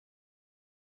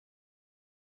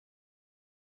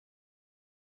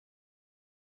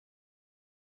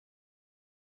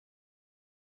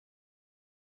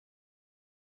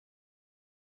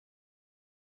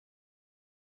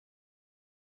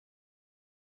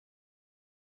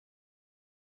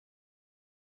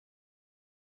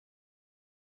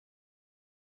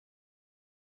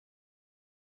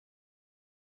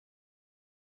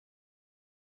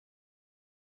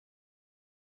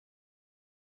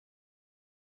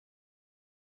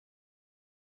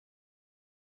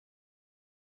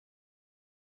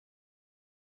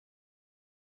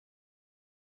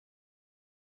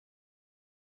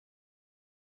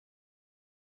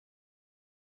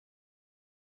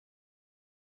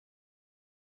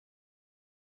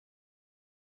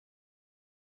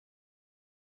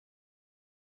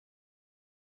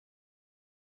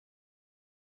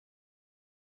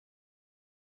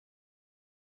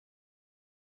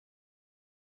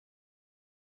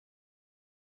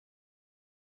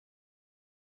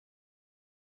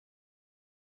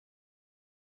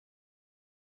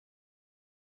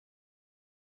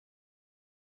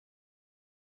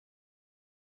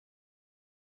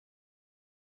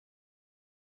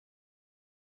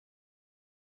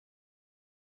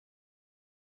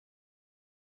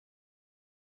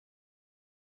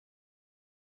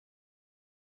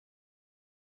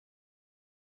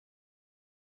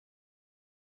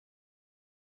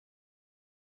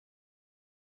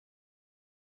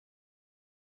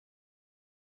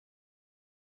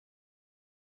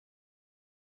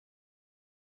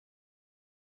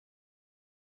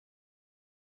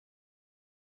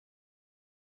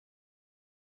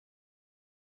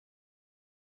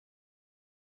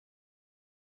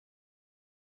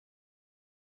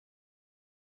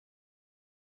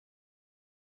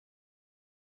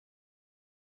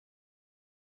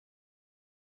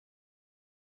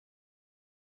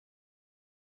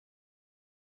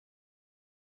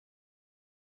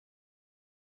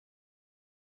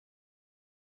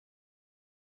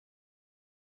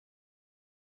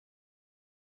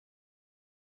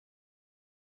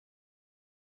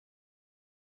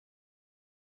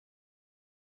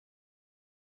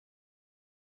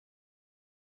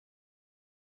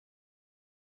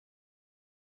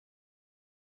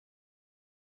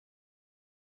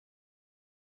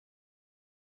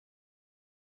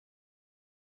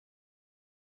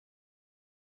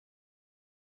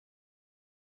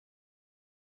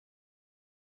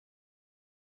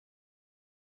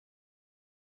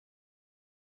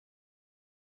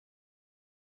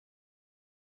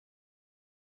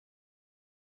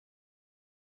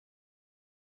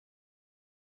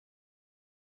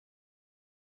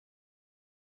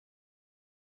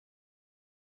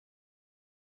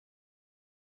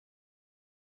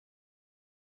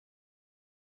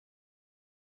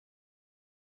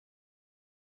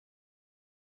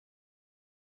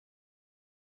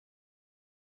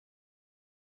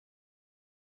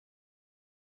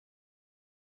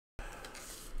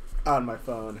on my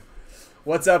phone.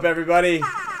 What's up, everybody?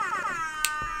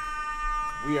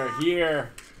 We are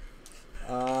here.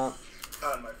 There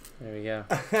we go.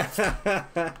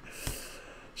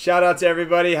 Shout out to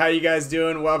everybody. How you guys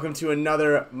doing? Welcome to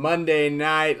another Monday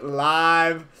Night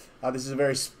Live. This is a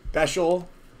very special,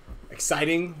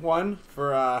 exciting one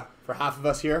for half of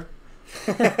us here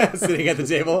sitting at the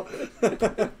table.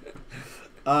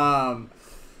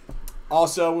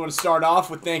 Also, we want to start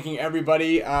off with thanking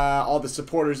everybody, all the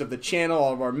supporters of the channel,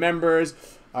 all of our members.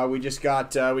 We just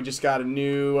got a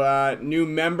new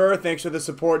member. Thanks for the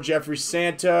support, Jeffrey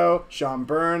Santo, Sean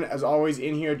Byrne, as always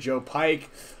in here, Joe Pike,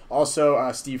 also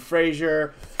Steve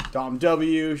Frazier, Dom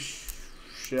W,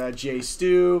 Jay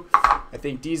Stu. I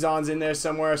think Dizon's in there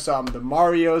somewhere. Some the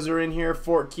Marios are in here.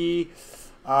 Fort Key.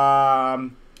 Yeah,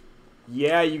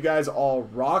 you guys all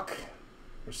rock.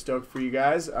 We're stoked for you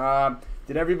guys.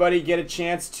 Did everybody get a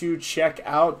chance to check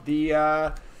out the,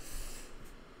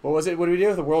 what was it? What did we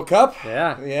do? The World Cup?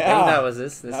 Yeah. Yeah. I think that was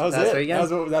this that was past it. weekend.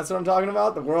 That's what I'm talking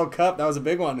about. The World Cup. That was a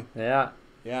big one. Yeah.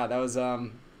 Yeah, that was a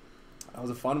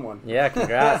fun one. Yeah,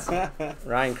 congrats.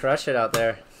 Ryan crushed it out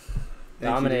there.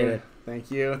 Dominated.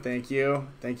 Thank you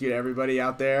to everybody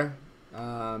out there.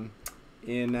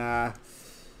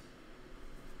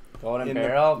 Golden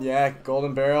Barrel.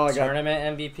 Golden Barrel. I got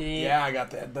Tournament MVP. Yeah, I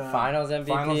got the Finals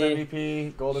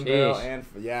MVP. Golden Barrel, and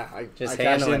I just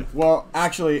cashed in. Well,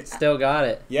 actually, still got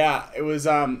it. Yeah, it was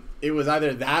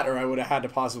either that or I would have had to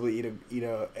possibly eat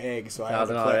a egg. So I had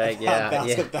to $1,000 egg. Yeah,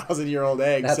 $1,000-year-old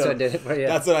egg. That's so what did it for you.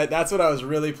 That's what I was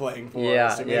really playing for.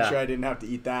 Yeah, to make sure I didn't have to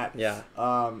eat that. Yeah.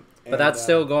 But that's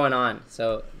still going on,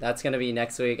 so that's gonna be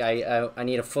next week. I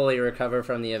need to fully recover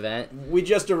from the event. We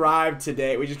just arrived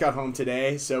today. We just got home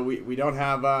today, so we don't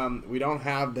have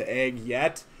the egg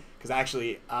yet. Because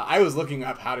actually, I was looking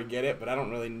up how to get it, but I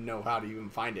don't really know how to even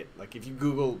find it. Like if you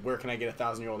Google where can I get a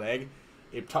 1,000-year-old egg,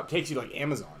 it takes you to like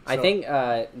Amazon. So. I think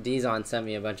Dizon sent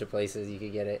me a bunch of places you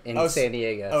could get it in San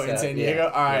Diego. Oh, in San Diego. Yeah,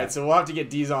 all right, so we'll have to get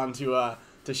Dizon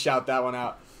to shout that one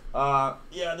out.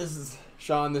 Yeah, this is.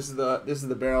 Sean, this is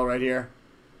the barrel right here,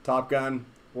 Top Gun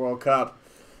World Cup.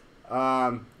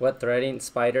 What threading?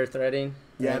 Spider threading?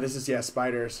 Yeah, this is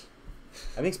spiders.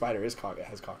 I think Spider has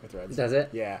cocker threads. Does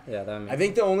it? Yeah. Yeah. That I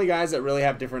think the only guys that really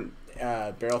have different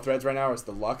barrel threads right now is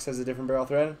the Lux has a different barrel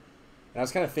thread, and I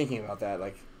was kind of thinking about that,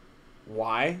 like,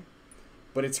 why?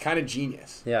 But it's kind of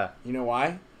genius. Yeah. You know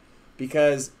why?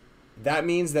 Because that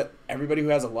means that everybody who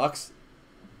has a Lux,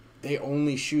 they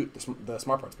only shoot the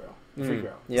Smart Parts barrel. The freak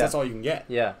barrel. Yeah. That's all you can get.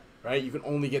 Yeah. Right? You can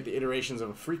only get the iterations of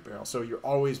a freak barrel. So you're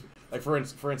always, like, for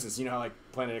instance, you know how, like,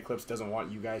 Planet Eclipse doesn't want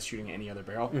you guys shooting any other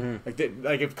barrel? Mm-hmm.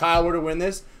 Like if Kyle were to win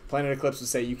this, Planet Eclipse would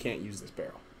say you can't use this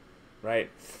barrel. Right?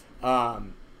 But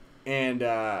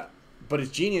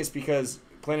it's genius because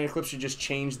Planet Eclipse should just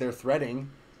change their threading,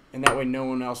 and that way no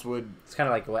one else would. It's kind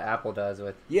of like what Apple does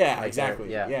with. Yeah, like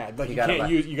exactly. Yeah. Like you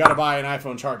gotta buy an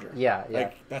iPhone charger. Yeah.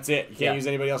 Like that's it. You can't use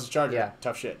anybody else's charger. Yeah.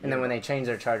 Tough shit. And then when they change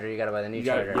their charger, you gotta buy the new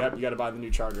charger. Yep. You gotta buy the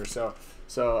new charger. So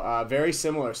very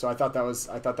similar. So I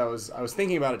was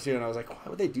thinking about it too, and I was like, why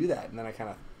would they do that? And then I kind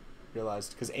of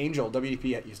realized because Angel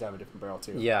WDP used to have a different barrel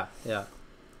too. Yeah. Yeah.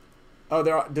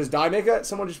 Oh, does Dye make it?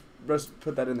 Someone just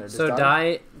put that in there. So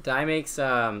Dye makes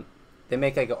They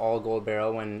make like an all gold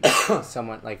barrel when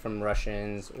someone like from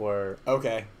Russians or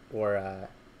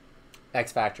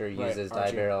X Factor uses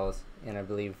dye barrels, and I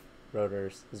believe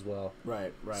rotors as well.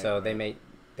 Right. So they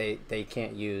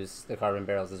can't use the carbon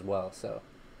barrels as well. So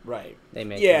they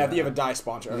make you have a dye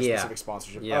sponsor or a specific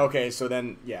sponsorship. Yeah. Okay, so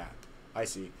then I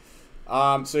see.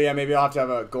 So maybe I'll have to have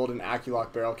a golden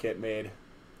Aculock barrel kit made.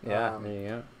 Yeah, there you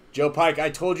go. Joe Pike, I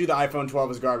told you the iPhone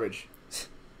 12 is garbage.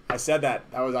 I said that.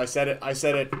 I said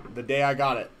it the day I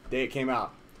got it. The day it came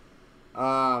out.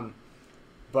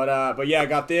 But yeah, I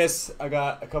got this. I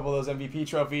got a couple of those MVP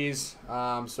trophies.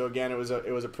 So again, it was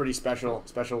a pretty special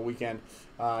weekend.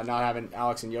 Not having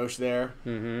Alex and Yosh there,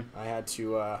 I had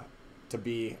to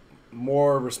be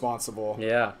more responsible.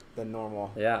 Than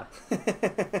normal. Yeah.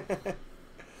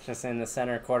 Just in the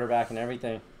center, quarterback, and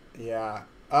everything. Yeah.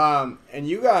 And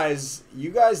you guys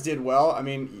did well. I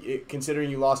mean, considering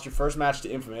you lost your first match to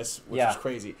Infamous, which is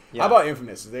crazy. Yeah. How about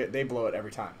Infamous? They blow it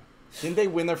every time. Didn't they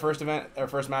win their first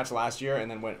match last year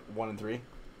and then went 1-3?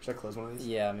 Should I close one of these?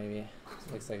 Yeah, maybe.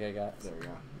 Looks like I got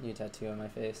new tattoo on my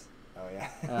face. Oh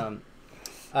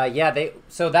yeah.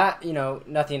 So that,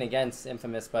 nothing against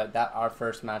Infamous, but that our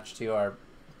first match to our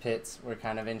pits were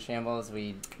kind of in shambles.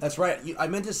 That's right. I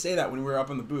meant to say that when we were up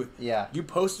in the booth. Yeah. You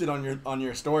posted on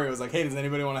your story. It was like, hey, does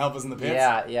anybody want to help us in the pits?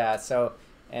 Yeah. So,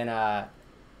 and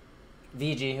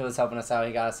VG, who was helping us out,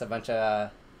 he got us a bunch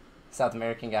of South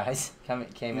American guys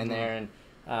came in there, and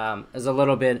There's a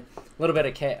little bit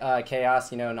of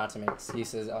chaos, not to make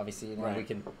excuses. Obviously, we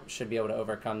should be able to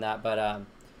overcome that, but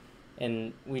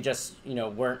and we just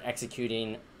weren't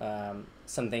executing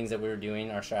some things that we were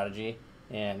doing, our strategy,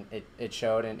 and it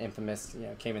showed. And Infamous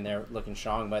came in there looking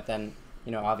strong, but then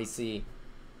obviously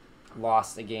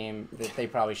lost a game that they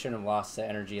probably shouldn't have lost to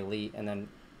Energy Elite, and then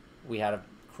we had a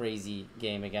crazy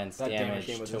game against that Damage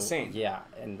game was insane. Yeah,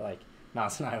 and like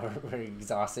Mouse and I were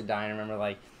exhausted, dying. I remember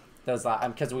like those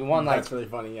because we won that's really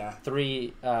funny. Yeah,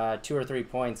 2 or 3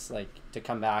 points like to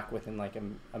come back within like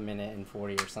a minute and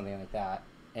 40 or something like that,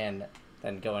 and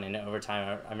then going into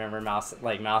overtime. I remember Mouse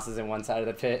is in one side of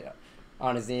the pit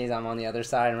on his knees, I'm on the other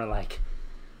side, and we're like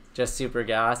just super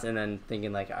gassed, and then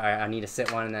thinking like, all right, I need to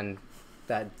sit one, and then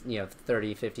that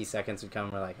 30, 50 seconds would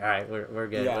come. We're like, all right, we're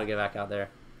good. We'll get back out there.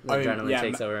 The adrenaline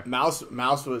takes over. Mouse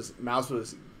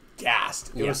was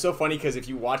gassed. It was so funny because if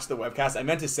you watch the webcast, I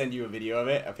meant to send you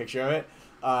a picture of it,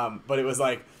 but it was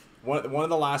like one of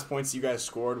the last points you guys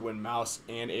scored when Mouse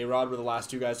and A-Rod were the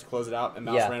last two guys to close it out, and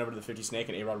Mouse ran over to the 50 snake,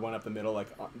 and A-Rod went up the middle. Like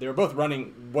they were both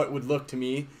running what would look to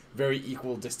me very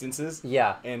equal distances.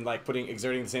 Yeah. And like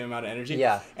exerting the same amount of energy.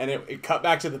 Yeah. And it cut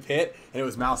back to the pit, and it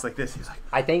was Mouse like this. He was like,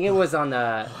 I think it was on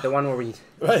the one where we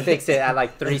fixed it at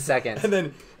like 3 seconds. And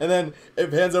then it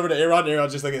pans over to A-Rod, and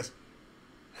A-Rod's just like this.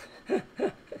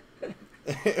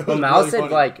 Well, Mouse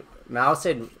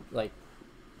had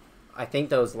I think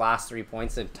those last 3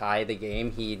 points to tie the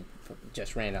game, he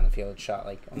just ran down the field and shot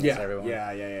like almost everyone.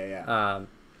 Yeah.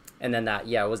 And then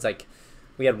it was like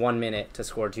we had 1 minute to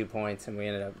score 2 points, and we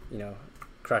ended up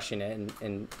crushing it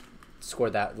and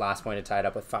scored that last point to tie it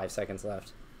up with 5 seconds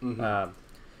left. Mm-hmm.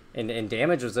 And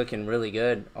Damage was looking really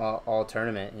good all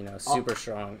tournament. Super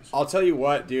strong. I'll tell you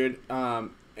what, dude.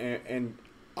 And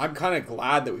I'm kind of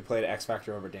glad that we played X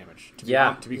Factor over Damage.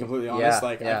 To be completely honest,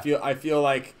 I feel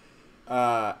like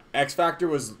X Factor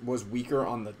was weaker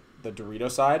on the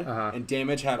Dorito side, and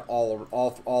Damage had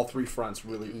all three fronts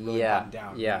really buttoned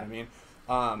down. You know what I mean?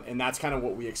 And that's kind of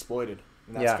what we exploited.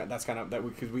 And that's kind of that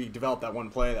because we developed that one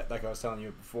play that like I was telling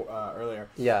you before earlier.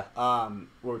 Yeah.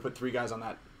 Where we put 3 guys on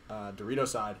that Dorito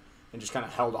side and just kind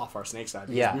of held off our snake side.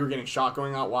 Because we were getting shot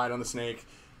going out wide on the snake.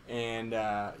 And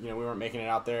we weren't making it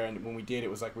out there, and when we did, it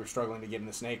was like we were struggling to get in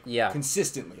the snake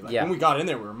consistently. Like when we got in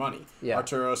there, we were money.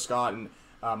 Arturo, Scott, and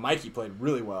Mikey played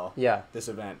really well. This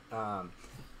event.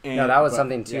 That was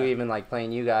something too. Even like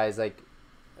playing you guys, like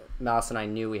Mouse and I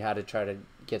knew we had to try to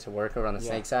get to work over on the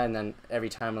snake side, and then every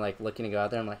time we're like looking to go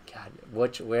out there, I'm like, God, where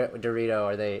Dorito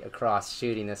are they across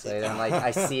shooting this way? Then I'm like,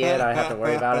 I see it, I have to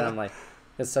worry about it. I'm like,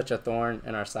 it's such a thorn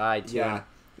in our side too. And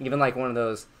even like one of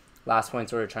those last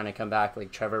points where we were trying to come back,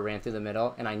 like Trevor ran through the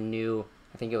middle, and I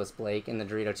think it was Blake in the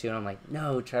Dorito too, and I'm like,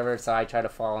 no, Trevor. So I tried to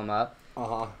follow him up.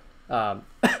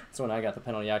 That's when I got the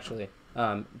penalty actually.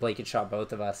 Blake had shot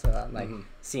both of us, so I'm like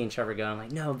seeing Trevor go, I'm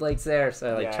like, no, Blake's there.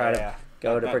 So I try to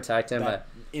go to protect him, but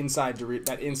inside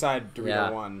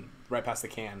Dorito one right past the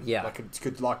can,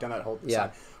 could lock down that whole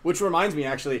side. Which reminds me,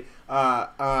 actually,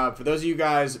 for those of you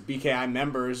guys BKI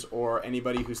members or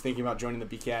anybody who's thinking about joining the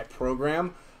BKI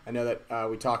program. I know that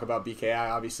we talk about BKI,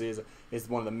 obviously, is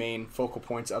one of the main focal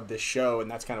points of this show, and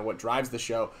that's kind of what drives the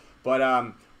show.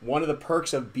 But one of the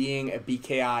perks of being a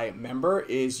BKI member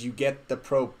is you get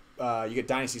you get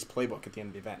Dynasty's playbook at the end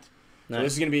of the event.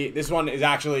 Nice. So this one is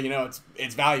actually,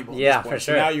 it's valuable. Yeah, for sure.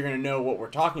 So now you're going to know what we're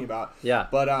talking about. Yeah.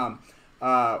 But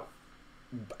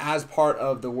as part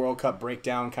of the World Cup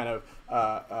breakdown kind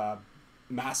of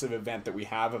massive event that we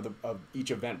have of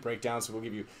each event breakdown, so we'll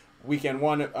give you weekend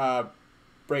 1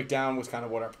 breakdown was kind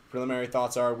of what our preliminary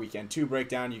thoughts are. Weekend 2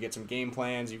 breakdown, you get some game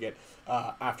plans. You get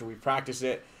after we practice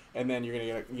it, and then you're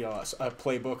gonna get a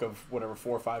playbook of whatever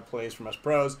 4 or 5 plays from us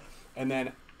pros, and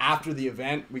then after the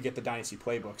event we get the Dynasty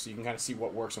playbook, so you can kind of see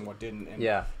what works and what didn't.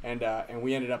 And and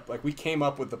we ended up we came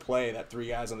up with the play that 3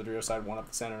 guys on the Dorito side, 1 up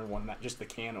the center, and 1 just the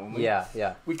can only.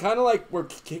 We kind of were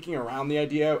kicking around the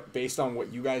idea based on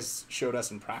what you guys showed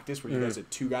us in practice, where you guys had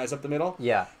 2 guys up the middle.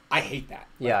 I hate that.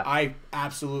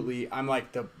 I'm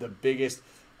like the biggest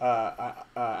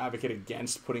advocate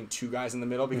against putting 2 guys in the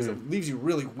middle because it leaves you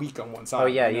really weak on one side.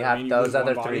 You have those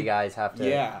other 3 guys have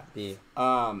to be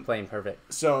playing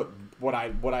perfect. So what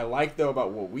I like though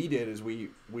about what we did is we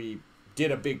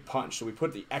did a big punch. So we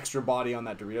put the extra body on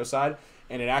that Dorito side,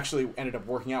 and it actually ended up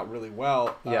working out really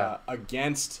well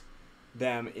against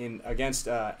them against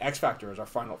X Factor as our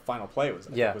final play was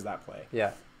that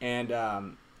play.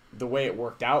 And the way it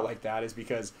worked out like that is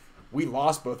because we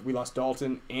lost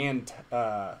Dalton and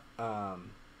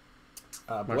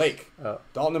Blake.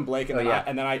 Dalton and Blake,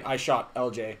 and then I shot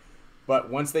LJ. But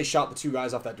once they shot the 2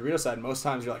 guys off that Dorito side, most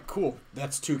times you're like, cool,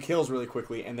 that's 2 kills really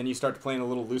quickly. And then you start playing a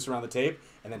little loose around the tape.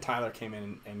 And then Tyler came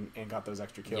in and got those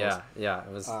extra kills. Yeah,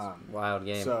 it was a wild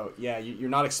game. So, yeah, you're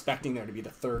not expecting there to be the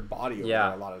third body over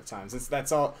there a lot of the times.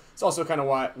 It's also kind of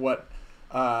what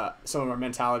some of our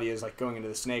mentality is like going into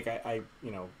the snake. I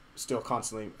still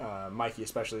constantly, Mikey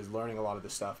especially, is learning a lot of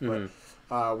this stuff. But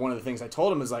one of the things I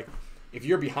told him is like, if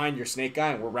you're behind your snake guy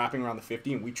and we're wrapping around the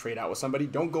 50 and we trade out with somebody,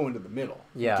 don't go into the middle.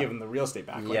 Yeah. Give them the real estate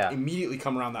back. Like, immediately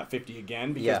come around that 50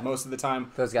 again, because most of the time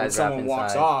those guys when someone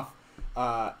walks off,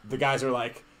 the guys are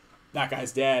like, that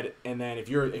guy's dead. And then if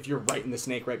you're right in the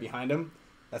snake right behind him,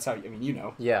 that's how,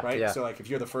 right? Yeah. So like if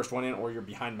you're the first one in or you're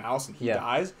behind Mouse and he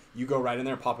dies, you go right in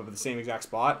there and pop up at the same exact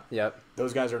spot. Yep.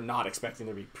 Those guys are not expecting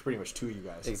there to be pretty much 2 of you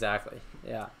guys. Exactly.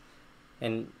 Yeah.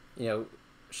 And,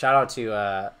 shout out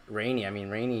to Rainey. I mean,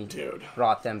 Rainey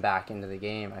brought them back into the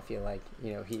game. I feel like,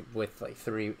 he with like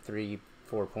 3-4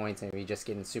 points, and he just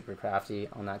getting super crafty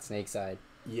on that snake side.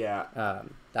 Yeah.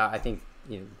 That I think,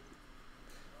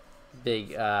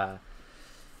 big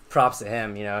props to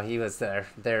him. He was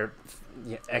their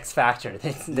X factor.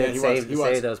 They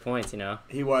saved those points.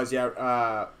 He was.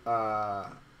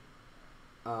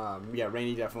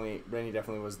 Rainey definitely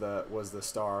was the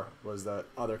star, was the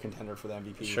other contender for the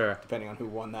MVP. Sure. Depending on who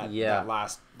won that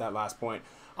last point.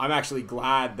 I'm actually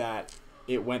glad that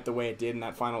it went the way it did in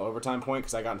that final overtime point,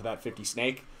 because I got into that 50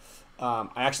 snake. I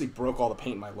actually broke all the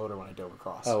paint in my loader when I dove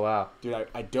across. Oh wow, dude!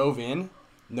 I dove in.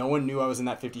 No one knew I was in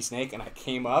that 50 snake, and I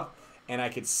came up and I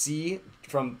could see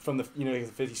from the the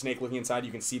 50 snake looking inside.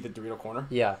 You can see the Dorito corner.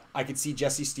 Yeah. I could see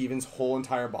Jesse Stevens' whole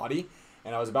entire body.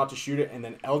 And I was about to shoot it, and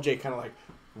then LJ kind of like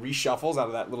reshuffles out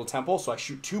of that little temple. So I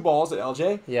shoot 2 balls at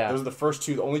LJ. Yeah. Those are the first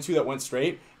 2, the only 2 that went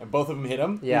straight, and both of them hit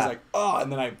him. Yeah. He's like, oh,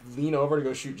 and then I lean over to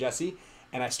go shoot Jesse,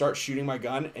 and I start shooting my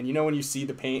gun. And when you see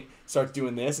the paint starts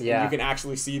doing this, and you can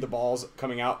actually see the balls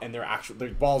coming out, and their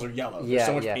balls are yellow. There's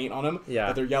so much paint on them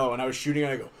that they're yellow. And I was shooting,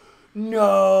 and I go,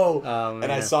 no!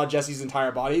 And I saw Jesse's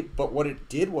entire body, but what it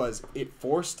did was it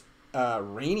forced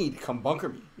Rainey to come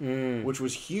bunker me, which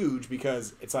was huge,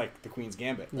 because it's like the Queen's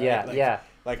Gambit. Right?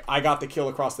 Like I got the kill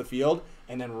across the field,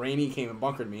 and then Rainey came and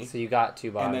bunkered me. So you got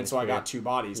 2 bodies. And then I got 2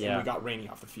 bodies, and we got Rainey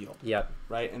off the field. Yep.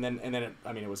 Right, and then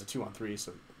it was a 2-on-3,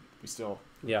 so we still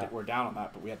we're down on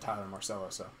that, but we had Tyler and Marcelo,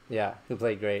 so who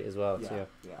played great as well too.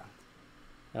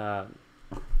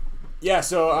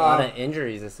 So a lot of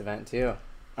injuries this event too.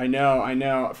 I know. I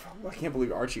can't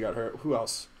believe Archie got hurt. Who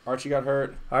else? Archie got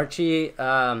hurt. Archie,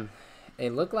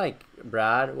 it looked like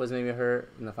Brad was maybe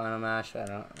hurt in the final match. I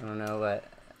don't know, but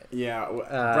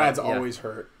Brad's always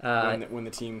hurt when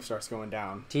the team starts going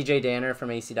down. TJ Danner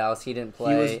from AC Dallas, he didn't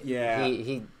play.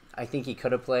 He I think he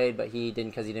could have played, but he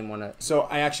didn't, because he didn't want to. So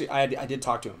I did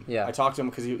talk to him. Yeah, I talked to him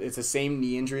because it's the same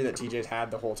knee injury that TJ's had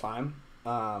the whole time.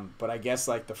 But I guess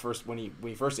like when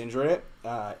he first injured it,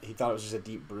 he thought it was just a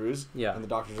deep bruise. Yeah. And the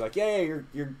doctors were like, you're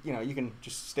you can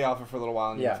just stay off it for a little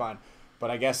while and you're fine. But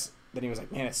I guess then he was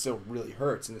like, man, it still really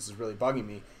hurts, and this is really bugging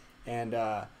me. And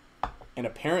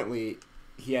apparently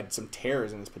he had some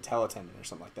tears in his patella tendon or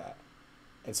something like that.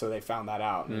 And so they found that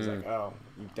out, and he was like, oh,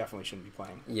 you definitely shouldn't be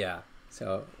playing. Yeah.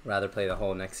 So rather play the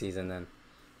whole next season then.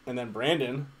 And then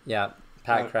Brandon. Yeah.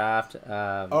 Pat Kraft.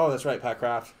 That's right, Pat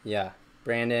Kraft. Yeah.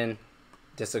 Brandon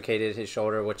dislocated his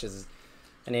shoulder, which is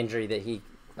an injury that he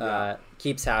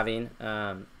keeps having.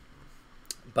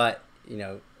 But,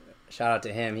 shout out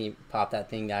to him. He popped that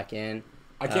thing back in.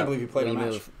 I can't believe he played a match.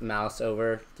 We moved Mouse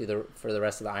over for the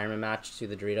rest of the Ironman match to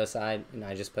the Dorito side, and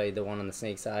I just played the one on the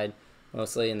Snake side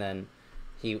mostly, and then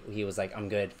he was like, I'm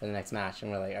good for the next match.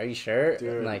 And we're like, are you sure?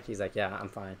 Dude. And he's like, yeah, I'm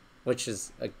fine. Which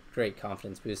is a great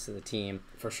confidence boost to the team.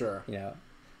 For sure.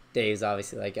 Dave's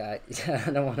obviously like, I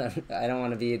don't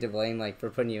want to be to blame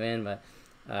for putting you in, but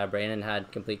Brandon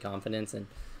had complete confidence, and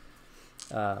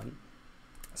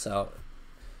so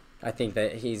I think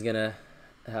that he's gonna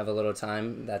have a little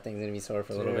time. That thing's gonna be sore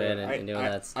for a little bit, and doing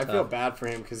that's tough. I feel bad for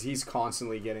him because he's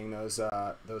constantly getting those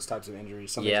types of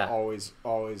injuries. Something's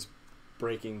always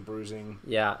breaking, bruising.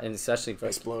 Yeah, and especially for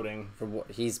exploding.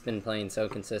 He's been playing so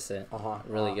consistent,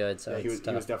 really good. So he was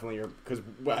definitely because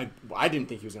I didn't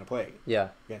think he was gonna play.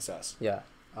 Against us. Yeah.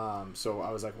 So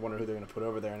I was like, I wonder who they're gonna put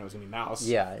over there, and it was gonna be Mouse.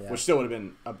 Yeah. Which still would have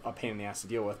been a pain in the ass to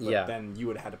deal with. But then you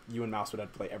and Mouse would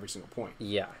have to play every single point.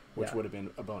 Yeah. Which would have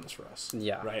been a bonus for us.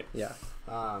 Yeah. Right. Yeah.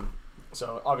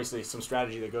 So obviously some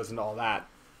strategy that goes into all that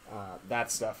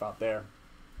stuff out there.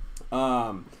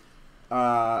 And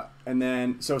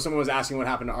then so someone was asking what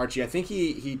happened to Archie. I think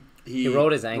he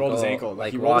rolled his ankle.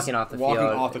 Like walking off the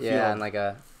field. Yeah, and like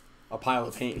a pile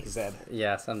of paint, he said.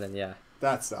 Yeah, something. Yeah.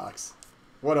 That sucks.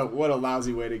 What a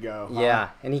lousy way to go. Huh? Yeah,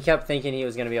 and he kept thinking he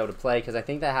was going to be able to play because I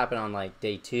think that happened on like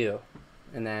day 2,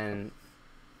 and then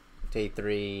day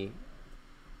 3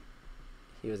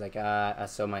 he was like, I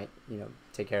still might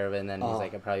take care of it, and then he's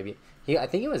like, I'll probably be. I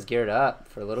think he was geared up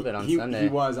for a little bit on Sunday. He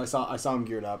was. I saw him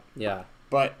geared up. Yeah,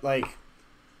 but like,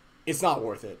 it's not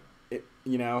worth it.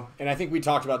 And I think we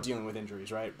talked about dealing with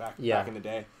injuries back in the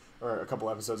day or a couple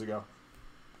episodes ago.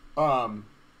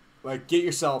 Like get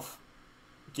yourself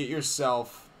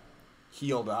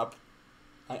healed up.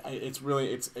 It's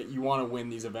you want to win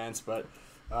these events, but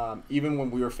even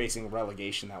when we were facing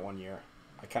relegation that one year,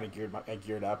 I kind of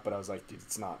geared up, but I was like, dude,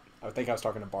 it's not. I think I was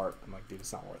talking to Bart. I'm like, dude,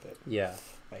 it's not worth it. Yeah.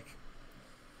 Like,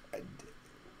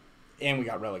 and we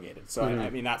got relegated. So I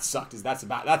mean, that sucked. That's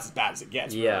as bad as it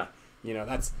gets. Yeah. Really.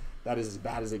 That is as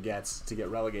bad as it gets to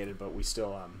get relegated, but we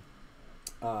still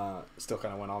kind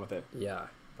of went on with it. Yeah.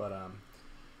 But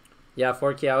yeah,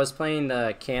 4K. I was playing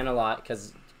the can a lot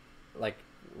because, like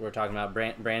we were talking about,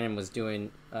 Brandon was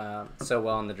doing so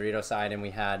well on the Dorito side, and we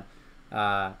had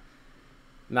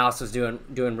Mouse was doing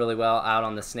really well out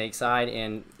on the snake side,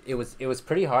 and it was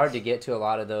pretty hard to get to a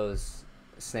lot of those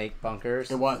snake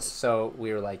bunkers. It was. So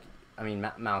we were like, I mean,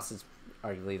 Mouse is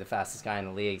arguably the fastest guy in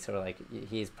the league, so we're like,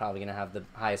 he's probably going to have the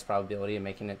highest probability of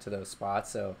making it to those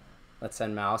spots, so let's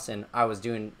send Mouse. And I was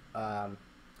doing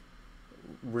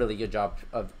really good job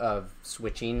of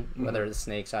switching, whether the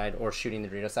snake side or shooting the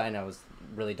Dorito side, and I was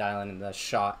really dialing in the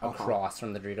shot across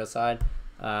from the Dorito side.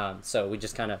 So we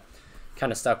just kind of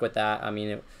stuck with that. I mean,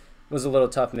 it was a little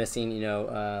tough missing,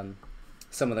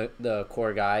 some of the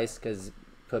core guys, because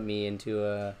put me into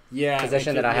a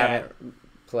position that I haven't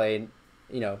played.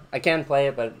 I can play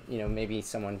it, but maybe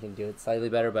someone can do it slightly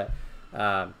better. But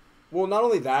well, not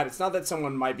only that, it's not that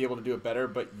someone might be able to do it better,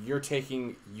 but you're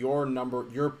taking your number,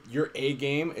 your A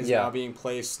game is now being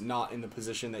placed not in the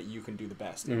position that you can do the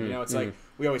best. It's like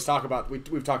we always talk about.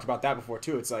 We've talked about that before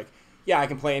too. It's like, yeah, I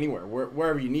can play anywhere,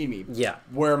 wherever you need me. Yeah.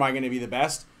 Where am I going to be the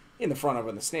best? In the front of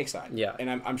on the snake side. Yeah. And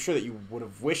I'm sure that you would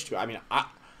have wished to. I mean,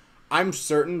 I'm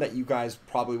certain that you guys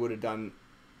probably would have done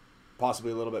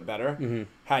possibly a little bit better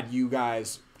had you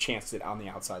guys chanced it on the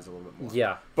outsides a little bit more.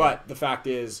 Yeah. But the fact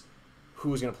is, who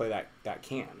was going to play that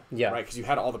can? Yeah. Right? Because you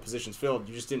had all the positions filled.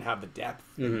 You just didn't have the depth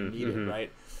that you needed,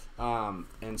 right?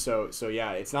 And so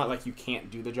yeah, it's not like you can't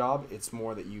do the job. It's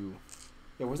more that you...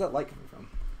 Yeah, where's that light coming from?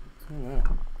 I don't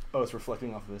know. Oh, it's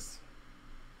reflecting off of this.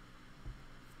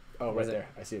 Oh, right there.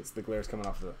 I see it's the glare's coming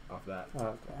off that.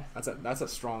 Oh, okay. That's a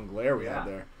strong glare we have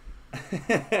there.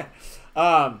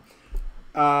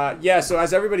 So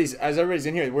as everybody's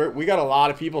in here, we got a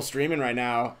lot of people streaming right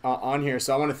now on here.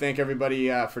 So I want to thank everybody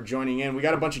for joining in. We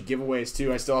got a bunch of giveaways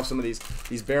too. I still have some of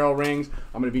these barrel rings.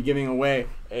 I'm going to be giving away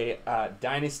a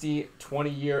Dynasty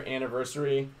 20-year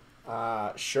anniversary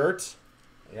shirt.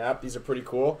 Yep, these are pretty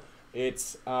cool.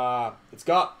 It's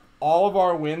got all of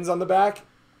our wins on the back,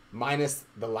 minus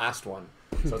the last one.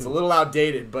 So it's a little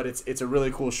outdated, but it's a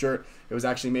really cool shirt. It was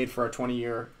actually made for our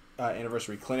 20-year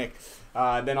anniversary clinic.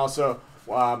 Then also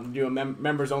do a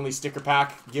members only sticker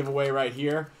pack giveaway right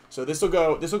here. So this will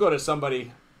go to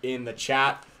somebody in the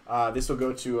chat. This will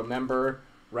go to a member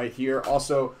right here.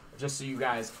 Also, just so you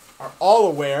guys are all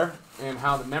aware and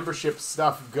how the membership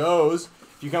stuff goes,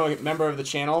 if you become a member of the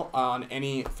channel on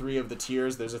any 3 of the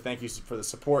tiers, there's a thank you for the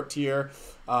support tier.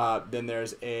 Then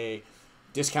there's a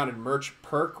discounted merch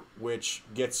perk, which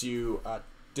gets you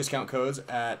discount codes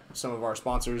at some of our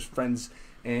sponsors, friends,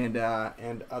 and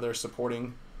other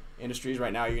supporting industries.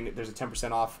 Right now, there's a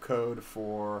 10% off code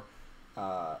for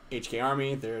HK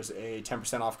Army. There's a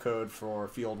 10% off code for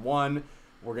Field 1.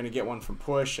 We're going to get one from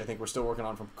Push. I think we're still working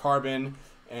on from Carbon.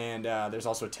 And there's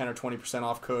also a 10 or 20%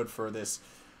 off code for this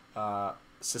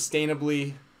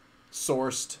sustainably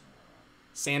sourced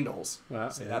sandals. Wow.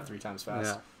 Say that 3 times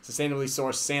fast. Yeah. Sustainably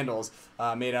sourced sandals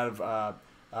made out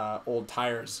of old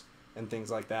tires and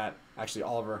things like that. Actually,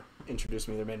 Oliver introduced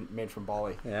me. They're made from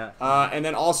Bali. Yeah. And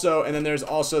then there's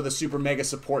also the Super Mega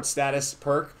Support Status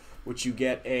perk, which you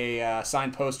get a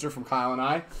signed poster from Kyle and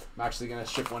I. I'm actually going to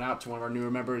ship one out to one of our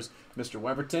newer members, Mr.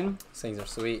 Weberton. These things are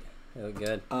sweet. They look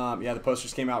good. Yeah, the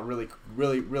posters came out really,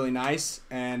 really, really nice,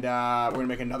 and we're gonna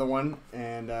make another one,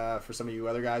 and for some of you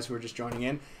other guys who are just joining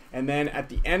in. And then at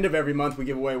the end of every month, we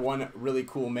give away one really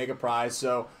cool mega prize.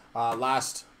 So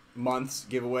last month's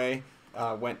giveaway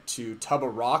went to Tubba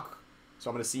Rock. So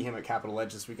I'm gonna see him at Capitol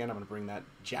Edge this weekend. I'm gonna bring that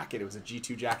jacket. It was a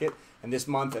G2 jacket. And this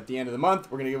month, at the end of the month,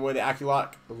 we're gonna give away the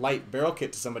AccuLock Light Barrel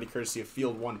Kit to somebody courtesy of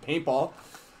Field 1 Paintball.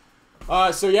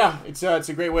 So yeah, it's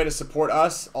a great way to support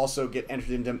us. Also get entered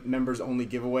into members only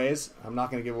giveaways. I'm not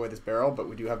going to give away this barrel, but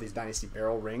we do have these Dynasty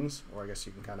barrel rings, or I guess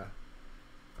you can kind of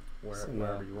wear it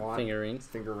wherever you want. Finger rings.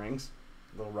 Finger rings.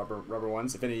 little rubber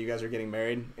ones. If any of you guys are getting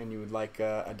married and you would like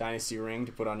a dynasty ring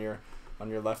to put on your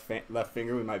left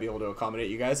finger, we might be able to accommodate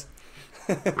you guys.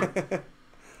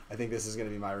 I think this is going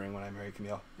to be my ring when I marry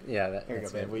Camille. Yeah, here you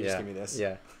go, babe. Will you just give me this?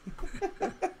 Yeah.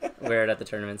 Wear it at the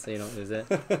tournament so you don't lose it.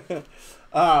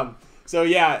 So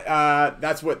yeah,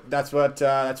 that's what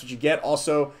you get.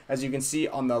 Also, as you can see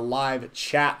on the live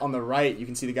chat on the right, you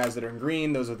can see the guys that are in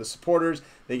green. Those are the supporters.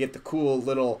 They get the cool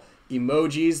little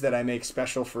emojis that I make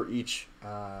special for each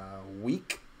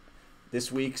week. This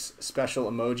week's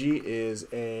special emoji is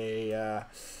a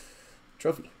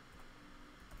trophy.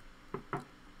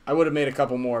 I would have made a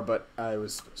couple more, but I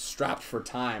was strapped for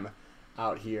time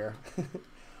out here.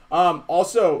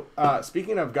 Also,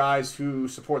 speaking of guys who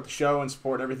support the show and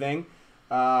support everything,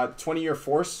 20-year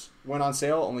Force went on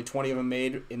sale. Only 20 of them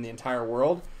made in the entire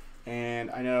world.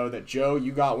 And I know that Joe,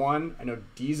 you got one. I know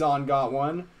Dizon got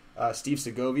one. Steve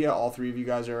Segovia, all three of you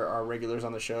guys are regulars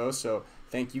on the show. So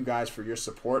thank you guys for your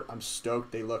support. I'm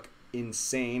stoked. They look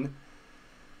insane.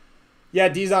 Yeah,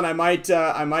 Dizon, I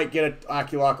might get an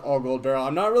Aculok all gold barrel.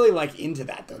 I'm not really like into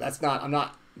that though. I'm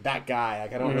not that guy.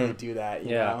 Like I don't really do that.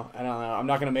 You know? I don't know. I'm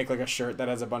not gonna make like a shirt that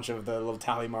has a bunch of the little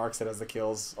tally marks that has the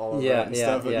kills all over it and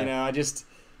stuff. But you know,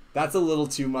 that's a little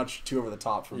too over the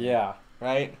top for me. Yeah.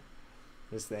 Right?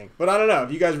 This thing. But I don't know.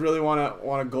 If you guys really want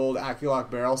a gold Aculok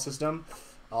barrel system,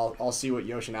 I'll see what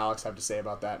Yosh and Alex have to say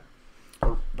about that.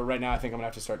 But right now I think I'm gonna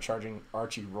have to start charging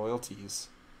Archie royalties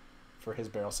for his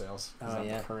barrel sales. He's not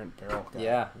the current barrel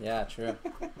guy. Yeah, true.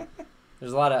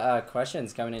 There's a lot of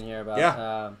questions coming in here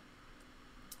about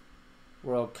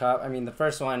World Cup. I mean, the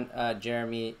first one,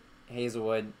 Jeremy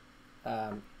Hazelwood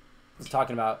was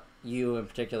talking about you in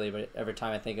particularly, but every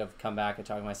time I think of comeback, I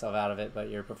talk myself out of it. But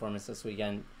your performance this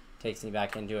weekend takes me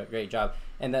back into it. Great job.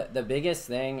 And the biggest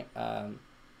thing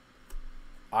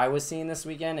I was seeing this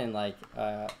weekend, and like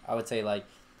I would say like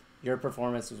your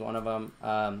performance was one of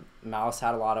them. Mouse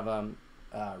had a lot of them.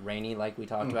 Rainey, like we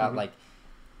talked about, like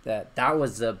that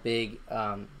was the big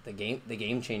the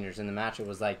game changers in the match. It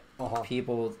was like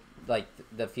people, like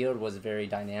the field was very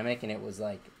dynamic, and it was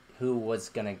like who was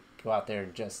gonna go out there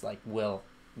and just like will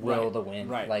the win,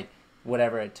 like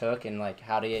whatever it took, and like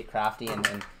how to get crafty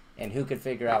and who could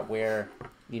figure out where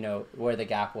where the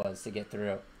gap was to get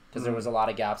through, because there was a lot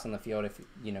of gaps on the field if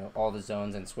all the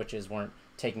zones and switches weren't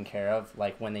taken care of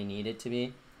like when they needed to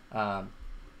be,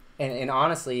 and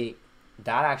honestly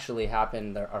that actually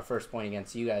happened our first point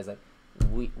against you guys. Like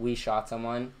we shot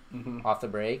someone off the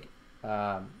break.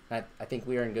 I think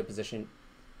we were in good position.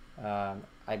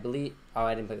 I believe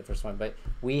I didn't play the first one, but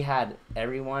we had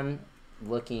everyone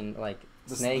looking like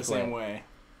snake the same way,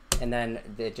 and then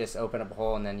it just opened up a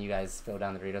hole, and then you guys filled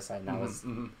down the Dorito side, and that was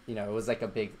it was like a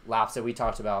big lapse that we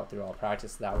talked about through all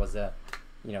practice. That was a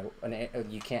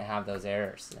you can't have those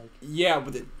errors. Like, yeah,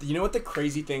 but you know what the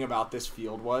crazy thing about this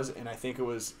field was, and I think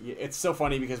it's so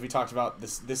funny because we talked about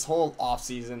this whole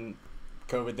off-season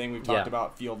COVID thing. We've talked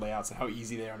about field layouts and how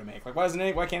easy they are to make. Like, why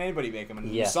can't anybody make them?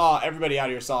 And everybody out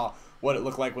here saw what it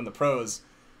looked like when the pros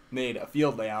made a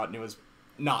field layout, and it was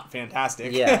not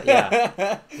fantastic.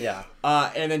 Yeah.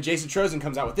 And then Jason Trozen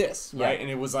comes out with this, right? And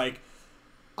it was like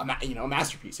a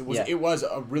masterpiece. It was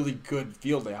a really good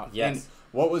field layout. Yes. And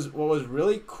what was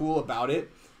really cool about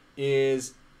it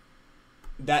is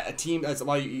that a team that's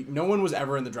no one was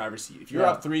ever in the driver's seat. If you're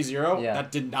up 3-0,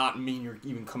 that did not mean you're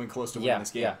even coming close to winning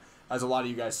this game. As a lot of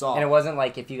you guys saw. And it wasn't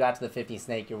like if you got to the 50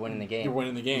 snake, you're winning the game. You're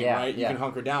winning the game, right? You can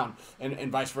hunker down,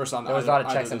 and vice versa. There was a lot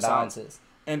of checks and balances.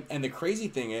 And the crazy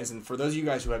thing is, and for those of you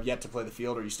guys who have yet to play the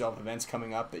field, or you still have events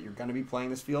coming up that you're going to be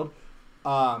playing this field,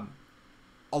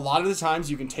 a lot of the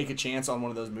times you can take a chance on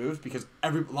one of those moves because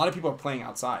a lot of people are playing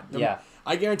outside.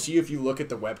 I guarantee you, if you look at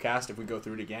the webcast, if we go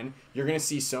through it again, you're going to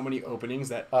see so many openings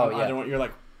that you're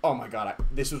like, oh my god,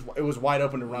 it was wide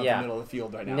open to run the middle of the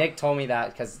field right now. Nick told me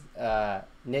that because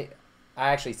Nick,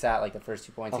 I actually sat like the first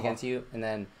 2 points against you, and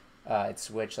then it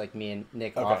switched like me and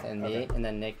Nick off and me, and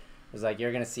then Nick was like,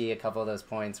 you're gonna see a couple of those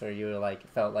points where you were like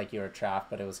felt like you were trapped,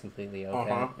 but it was completely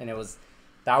open, and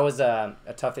that was a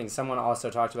tough thing. Someone also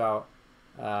talked about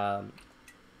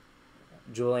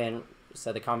Julian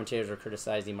said the commentators were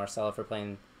criticizing Marcelo for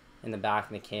playing in the back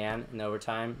in the can in the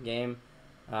overtime game.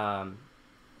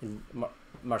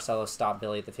 Marcelo stopped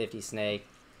Billy at the 50 snake,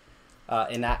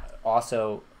 and that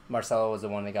also Marcelo was the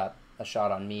one that got a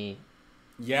shot on me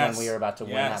when we were about to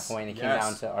win that point. It came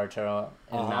down to Arturo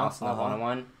and Mouse in the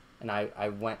 1-on-1, and I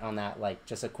went on that like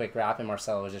just a quick wrap, and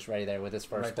Marcelo was just ready there with his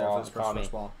first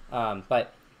ball.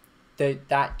 But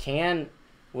that can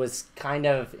was kind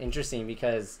of interesting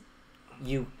because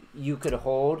you could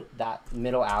hold that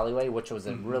middle alleyway, which was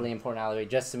a really important alleyway,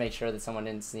 just to make sure that someone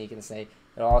didn't sneak in the snake.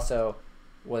 It also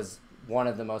was one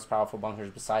of the most powerful bunkers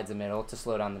besides the middle to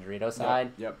slow down the Dorito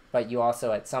side. Yep. But you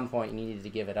also at some point needed to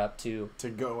give it up to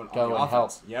go and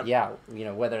help. Yep. Yeah, you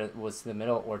know, whether it was the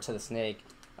middle or to the snake.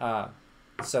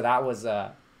 So that was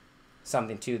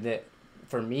something too that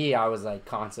for me I was like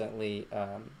constantly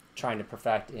trying to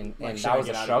perfect, and that was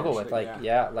a struggle with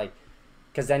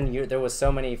because then there was so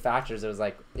many factors. It was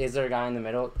like, is there a guy in the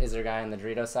middle? Is there a guy on the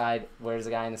Dorito side? Where's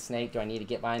the guy in the snake? Do I need to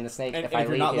get behind the snake? And if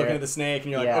you're not looking at the snake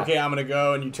and you're like, okay, I'm going to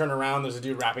go, and you turn around, there's a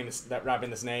dude wrapping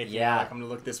the snake. Yeah. Like, I'm going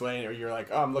to look this way, or you're like,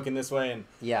 oh, I'm looking this way. And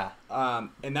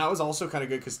and that was also kind of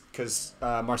good because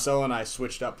Marcelo and I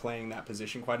switched up playing that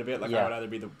position quite a bit. Like I would either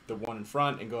be the one in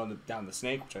front and go down the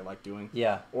snake, which I like doing.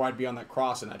 Yeah. Or I'd be on that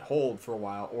cross and I'd hold for a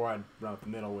while, or I'd run up the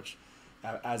middle, which...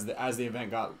 As the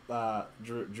event got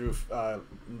drew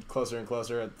closer and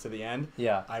closer to the end,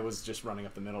 I was just running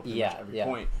up the middle pretty much every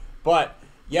point. But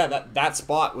that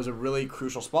spot was a really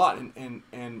crucial spot,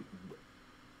 and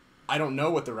I don't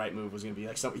know what the right move was going to be.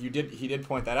 Like he did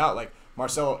point that out. Like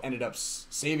Marcelo ended up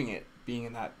saving it, being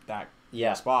in that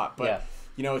spot. But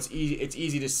you know, it's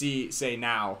easy to say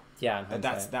now. Yeah,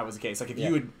 that was the case. Like if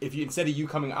you instead of you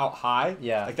coming out high,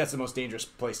 like that's the most dangerous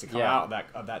place to come out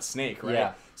of that snake, right?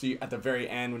 Yeah. So at the very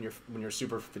end when you're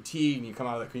super fatigued and you come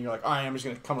out of that, and you're like, all right, I'm just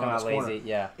gonna come around this corner.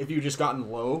 Yeah. If you just gotten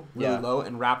low, really low,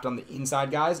 and wrapped on the inside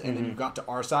guys, and then you got to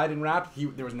our side and wrapped,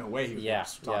 there was no way he would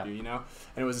stop you, you know.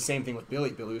 And it was the same thing with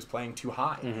Billy. Billy was playing too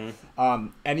high.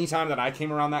 Anytime that I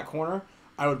came around that corner,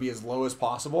 I would be as low as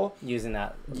possible. Using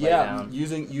that down.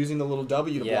 Using the little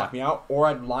W to block me out. Or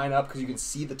I'd line up because you can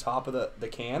see the top of the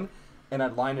can. And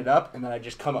I'd line it up, and then I'd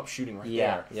just come up shooting right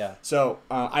there. Yeah. So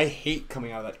I hate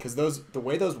coming out of that because the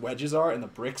way those wedges are and the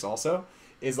bricks also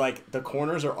is like the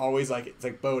corners are always like it's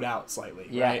like bowed out slightly.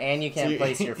 Yeah, right? And you can't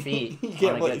place your feet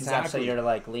on a good tap, so you're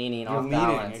like leaning off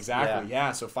balance. Exactly.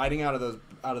 Yeah. So fighting out of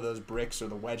those bricks or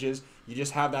the wedges, you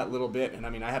just have that little bit. And I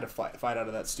mean, I had to fight out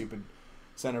of that stupid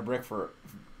center brick for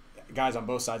guys on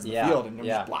both sides of the field, and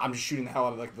I'm just shooting the hell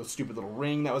out of like the stupid little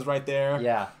ring that was right there.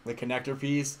 Yeah, the connector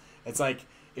piece. It's like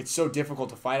it's so difficult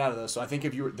to fight out of those. So I think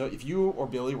if you or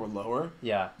Billy were lower,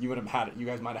 you would have had it. You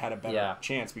guys might have had a better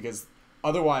chance because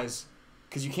otherwise,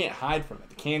 because you can't hide from it.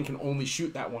 The can only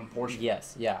shoot that one portion.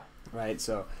 Yes. Yeah. Right.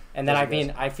 So and then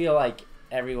I feel like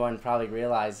everyone probably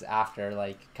realized after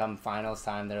like come finals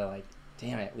time, they're like,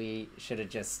 damn it, we should have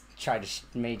just tried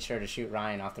to made sure to shoot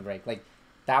Ryan off the break. Like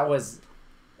that was,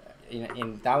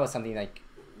 and that was something like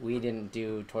we didn't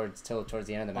do towards the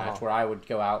end of the match, where I would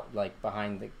go out like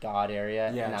behind the God area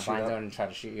in that blind zone and try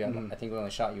to shoot you. I think we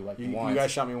only shot you once. You guys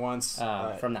shot me once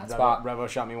from that spot. Revo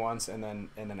shot me once, and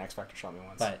then X Factor shot me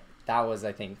once. But that was,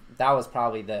 I think, that was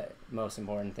probably the most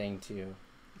important thing to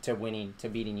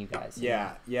beating you guys.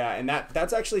 Yeah, and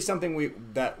that's actually something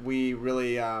we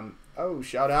really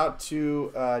shout out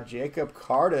to Jacob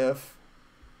Cardiff.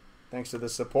 Thanks for the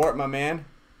support, my man.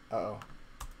 Do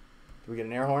we get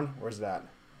an air horn? Where's that?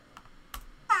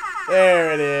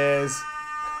 There it is.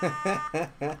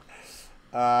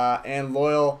 And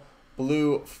Loyal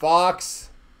Blue Fox.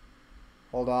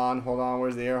 Hold on.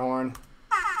 Where's the air horn?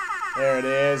 There it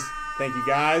is. Thank you,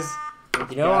 guys.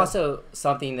 Also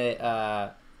something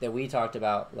that we talked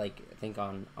about, like I think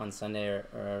on Sunday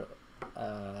or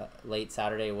late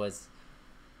Saturday was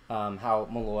how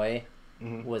Malloy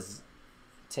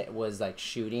was like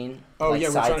shooting. Oh, like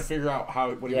we're trying to figure out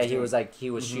what he was doing. He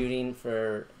was shooting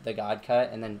for the God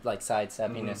cut and then like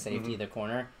sidestepping to safety the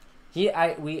corner. We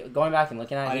going back and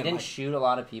looking at it, he didn't shoot a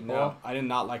lot of people. No, I did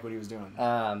not like what he was doing.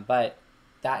 But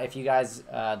that if you guys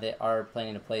that are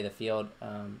planning to play the field,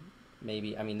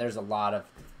 maybe, I mean, there's a lot of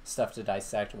stuff to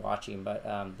dissect watching, but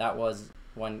that was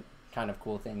one kind of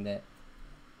cool thing that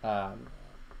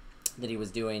he was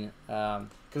doing.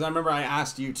 Because I remember I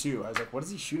asked you too. I was like, "What is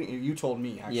he shooting?" You told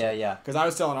me actually. Yeah. Because I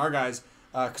was telling our guys,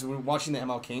 because we were watching the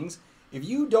ML Kings. If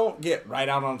you don't get right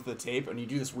out onto the tape and you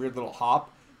do this weird little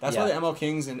hop, that's why the ML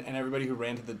Kings and everybody who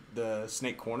ran to the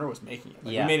snake corner was making it.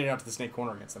 Like, we made it out to the snake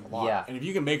corner against them a lot. Yeah. And if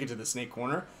you can make it to the snake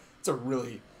corner, it's a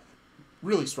really,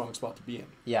 really strong spot to be in.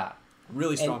 Yeah.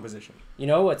 Really strong position. You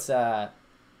know what's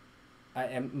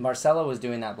Marcelo was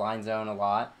doing that blind zone a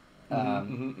lot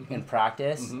in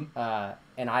practice,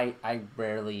 and I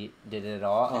rarely did it at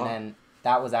all. And then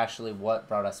that was actually what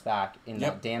brought us back in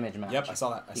that damage match. Yep, I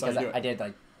saw that. Because I did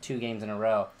like 2 games in a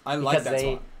row. I like that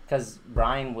spot. Because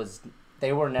Brian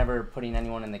they were never putting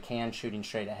anyone in the can shooting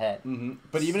straight ahead.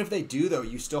 But even if they do, though,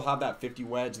 you still have that 50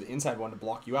 wedge, the inside one, to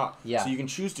block you out. Yeah. So you can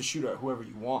choose to shoot at whoever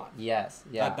you want. Yes.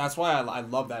 Yeah. That's why I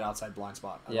love that outside blind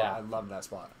spot. I love that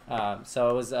spot. So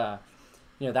it was,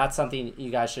 that's something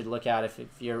you guys should look at if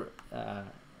you're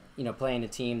you know, playing a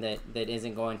team that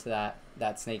isn't going to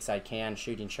that snake side can,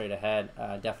 shooting straight ahead,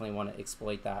 definitely want to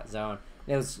exploit that zone.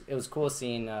 And it was cool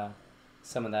seeing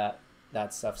some of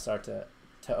that stuff start to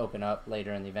open up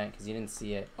later in the event, because you didn't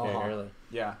see it very early.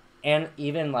 Yeah. And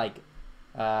even like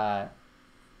how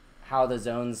the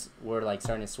zones were like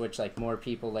starting to switch, like more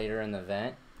people later in the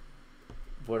event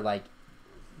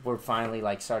were finally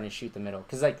like starting to shoot the middle,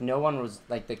 because like no one was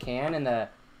like the can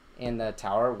and the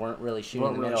tower weren't really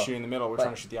shooting the middle. Shooting the middle. We're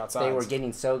trying to shoot the outside. They were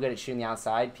getting so good at shooting the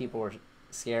outside. People were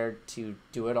scared to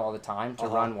do it all the time, to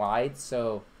run wide.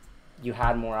 So you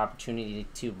had more opportunity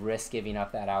to risk giving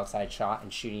up that outside shot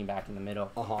and shooting back in the middle,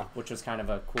 which was kind of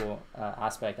a cool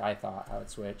aspect, I thought, how it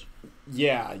switched.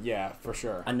 Yeah, for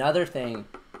sure. Another thing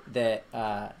that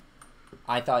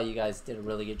I thought you guys did a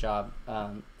really good job,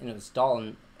 and it was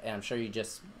Dalton, and I'm sure you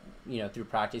just, you know, through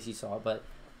practice you saw it, but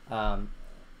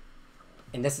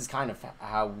and this is kind of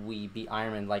how we beat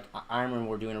Ironman. Like, Ironman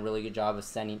were doing a really good job of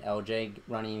sending LJ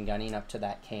running and gunning up to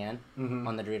that can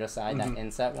on the Dorito side, that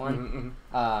inset one.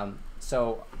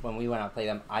 So when we went out to play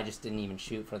them, I just didn't even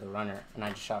shoot for the runner, and I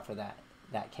just shot for that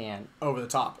can. Over the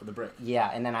top of the brick.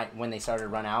 Yeah, and then when they started to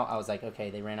run out, I was like,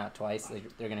 okay, they ran out twice.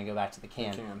 They're going to go back to the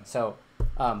can. So,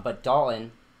 but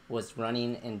Dalton was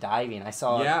running and diving. I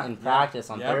saw it in practice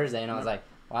on Thursday, and I was like,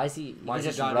 why is he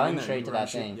just run straight to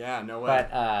that thing? Yeah, no way.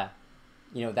 But,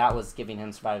 you know, that was giving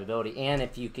him survivability. And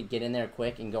if you could get in there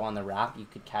quick and go on the wrap, you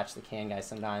could catch the can guy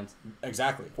sometimes.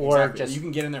 Exactly. Or just, you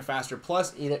can get in there faster.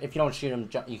 Plus, either if you don't shoot him,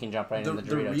 you can jump right into the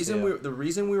Dorito the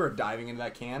reason we were diving into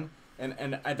that can,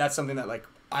 and that's something that, like,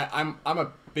 I'm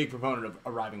a big proponent of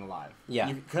arriving alive. Yeah.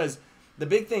 Because the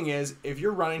big thing is, if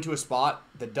you're running to a spot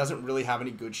that doesn't really have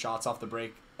any good shots off the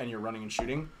break and you're running and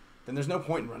shooting, then there's no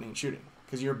point in running and shooting,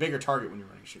 because you're a bigger target when you're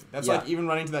running and shooting. That's like even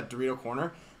running to that Dorito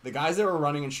corner. The guys that were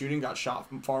running and shooting got shot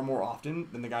far more often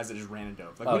than the guys that just ran and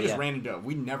dove. Like, we just ran and dove.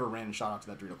 We never ran and shot out to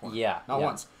that Dorito corner. Not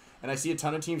once. And I see a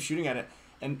ton of teams shooting at it.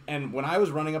 And when I was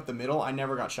running up the middle, I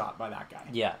never got shot by that guy.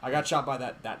 Yeah. I got shot by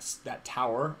that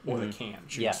tower or the can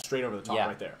shooting straight over the top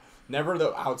right there. Never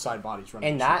the outside bodies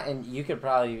running. And you could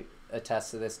probably attest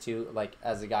to this too, like,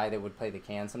 as a guy that would play the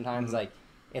can sometimes, like,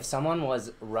 if someone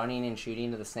was running and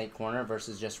shooting to the snake corner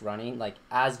versus just running, like,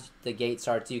 as the gate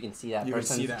starts, you can see that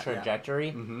person's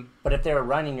trajectory. But if they were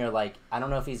running, you're like, I don't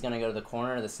know if he's going to go to the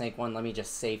corner or the snake one. Let me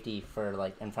just safety for,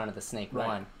 like, in front of the snake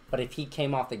one. But if he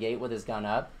came off the gate with his gun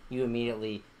up, you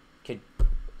immediately could,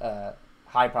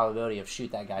 high probability of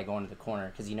shoot that guy going to the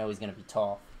corner, because you know he's going to be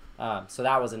tall. So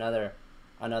that was another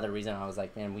reason I was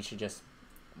like, man, we should just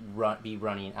be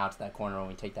running out to that corner when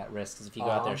we take that risk. Because if you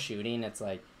go out there shooting, it's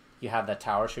like, you have that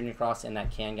tower shooting across, and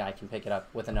that can guy can pick it up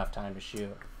with enough time to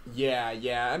shoot.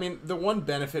 Yeah. I mean, the one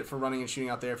benefit for running and shooting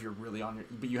out there, if you're really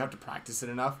but you have to practice it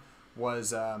enough,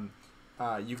 was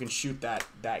you can shoot that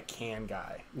can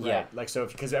guy. Right? Yeah. Like, so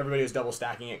because everybody is double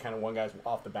stacking it, kind of one guy's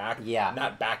off the back. Yeah. And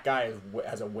that back guy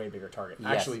has a way bigger target. Yes.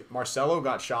 Actually, Marcelo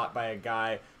got shot by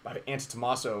Ante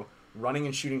Tommaso, running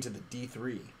and shooting to the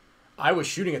D3. I was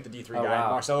shooting at the D3 guy. Wow.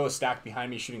 And Marcelo was stacked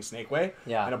behind me shooting Snakeway.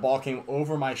 Yeah. And a ball came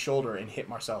over my shoulder and hit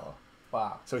Marcelo.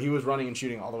 Wow. So he was running and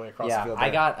shooting all the way across the field.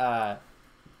 Yeah,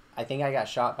 I think I got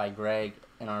shot by Greg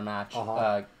in our match.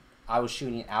 I was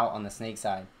shooting out on the snake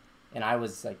side, and I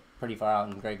was, like, pretty far out,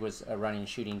 and Greg was running and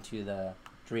shooting to the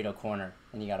Dorito corner,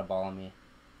 and he got a ball on me.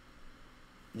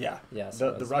 Yeah.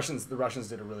 So the Russians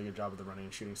did a really good job with the running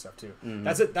and shooting stuff too.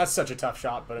 That's such a tough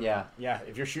shot, but I mean,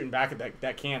 if you're shooting back at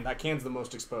that can's the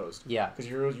most exposed. Yeah. Because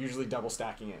you're usually double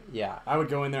stacking it. Yeah. I would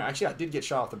go in there. Actually, I did get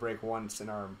shot off the break once in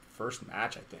our first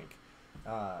match, I think.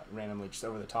 Randomly just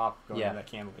over the top, going into that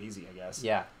can lazy, I guess.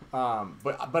 Yeah.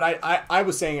 But I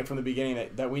was saying it from the beginning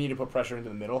that we need to put pressure into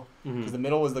the middle, because the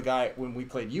middle was the guy when we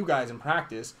played you guys in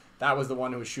practice. That was the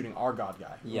one who was shooting our God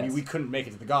guy. Yes. We couldn't make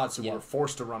it to the God, so we were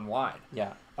forced to run wide.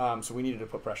 Yeah. So we needed to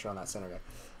put pressure on that center guy.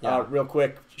 Yeah. Real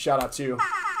quick, shout out to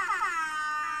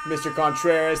Mr.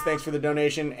 Contreras. Thanks for the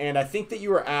donation. And I think that you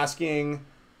were asking,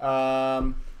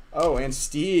 and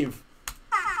Steve,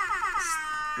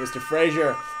 Mr.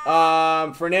 Frazier.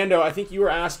 Fernando, I think you were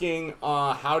asking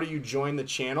how do you join the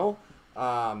channel.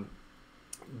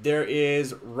 There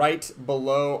is right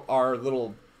below our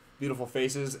little beautiful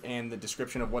faces and the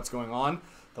description of what's going on,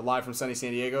 the live from sunny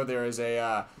San Diego, there's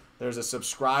a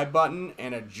subscribe button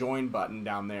and a join button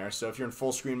down there. So if you're in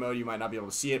full screen mode, you might not be able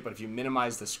to see it, but if you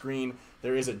minimize the screen,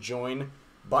 there is a join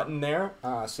button there.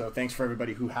 So thanks for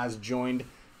everybody who has joined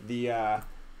the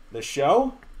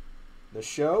show.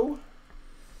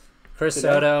 Chris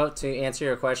Soto, to answer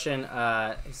your question,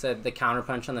 he said the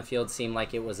counterpunch on the field seemed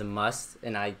like it was a must,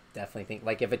 and I definitely think,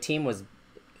 like, if a team was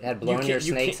had blown your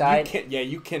snake side.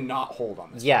 You cannot hold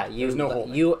on this. Yeah, there's no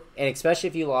holding. And especially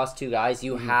if you lost 2 guys,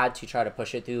 you had to try to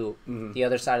push it through the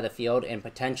other side of the field and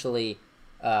potentially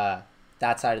that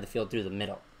side of the field through the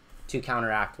middle to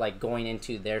counteract, like going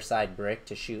into their side brick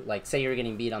to shoot. Like say you're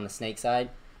getting beat on the snake side,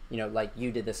 you know, like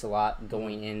you did this a lot,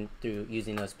 going in through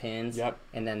using those pins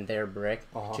and then their brick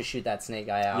to shoot that snake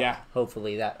guy out. Yeah.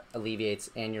 Hopefully that alleviates,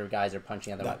 and your guys are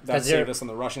punching other. That saved us on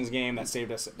the Russians game. That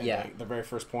saved us in the very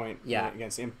first point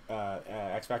against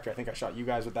X Factor. I think I shot you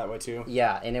guys with that way too.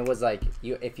 Yeah, and it was like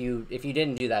if you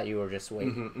didn't do that, you were just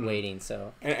waiting.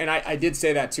 So and I did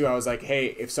say that too. I was like, hey,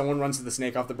 if someone runs to the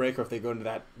snake off the break, or if they go into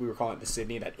that, we were calling it the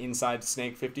Sydney, that inside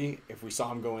snake 50. If we saw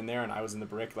him go in there and I was in the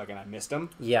brick, like, and I missed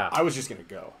him, I was just gonna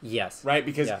go. Yes. Right?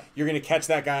 Because you're going to catch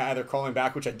that guy either crawling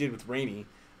back, which I did with Rainey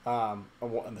on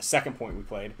the second point we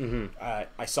played.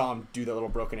 I saw him do that little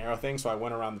broken arrow thing, so I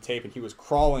went around the tape, and he was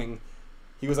crawling.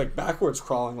 He was, like, backwards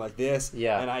crawling like this.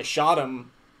 Yeah. And I shot him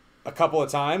a couple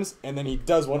of times, and then he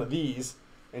does one of these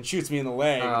and shoots me in the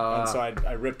leg, and so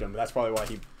I ripped him. That's probably why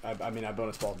I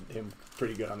bonus balled him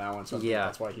pretty good on that one, so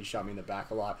that's why he shot me in the back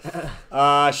a lot.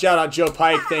 Shout out Joe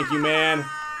Pike. Thank you, man.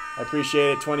 I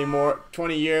appreciate it.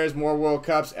 20 years, more World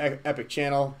Cups, epic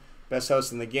channel, best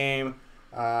host in the game.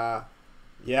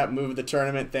 Moved the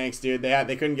tournament. Thanks, dude.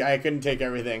 I couldn't take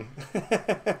everything.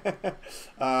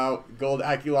 Gold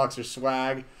Aculocks are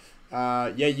swag.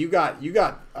 You got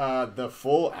the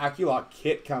full Aculock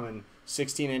kit coming.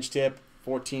 16-inch tip,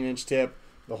 14-inch tip,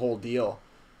 the whole deal.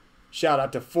 Shout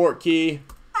out to Fort Key.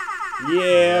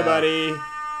 Yeah, buddy.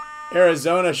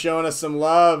 Arizona showing us some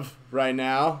love right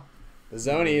now. The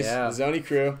Zonies, the Zoni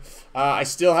crew. I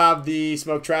still have the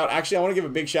smoked trout. Actually, I want to give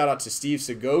a big shout out to Steve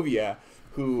Segovia,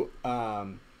 who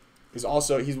is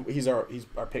also he's our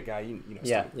pit guy. You know,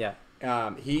 Steve. Yeah.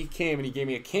 He came and he gave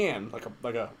me a can, like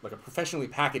a professionally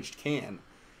packaged can,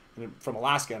 from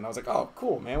Alaska, and I was like, oh,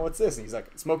 cool, man, what's this? And he's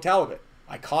like, smoked halibut.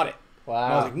 I caught it. Wow.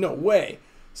 And I was like, no way.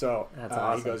 So that's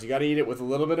awesome. He goes, you got to eat it with a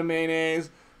little bit of mayonnaise,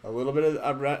 a little bit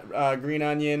of green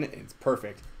onion. It's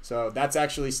perfect. So that's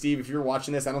actually, Steve, if you're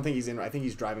watching this, I don't think he's in. I think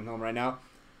he's driving home right now.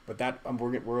 But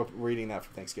we're eating that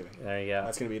for Thanksgiving. There you go.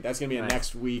 That's gonna be a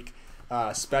next week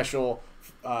special,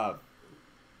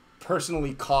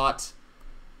 personally caught,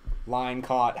 line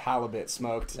caught halibut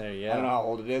smoked. There you go. I don't know how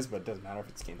old it is, but it doesn't matter if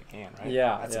it's in the can, right?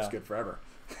 Yeah, that stuff's good forever.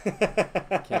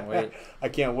 Can't wait. I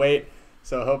can't wait.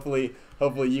 So hopefully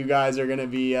you guys are gonna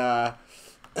be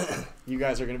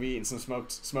eating some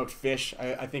smoked fish.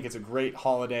 I think it's a great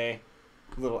holiday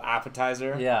little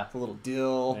appetizer. Yeah. A little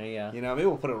dill. There you go. You know, maybe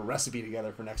we'll put a recipe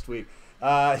together for next week.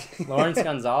 Lawrence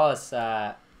Gonzalez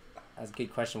has a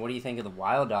good question. What do you think of the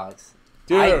Wild Dogs?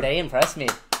 Dude. They impressed me.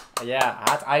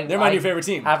 Yeah, they're my new favorite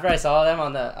team. After I saw them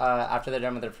on the after they're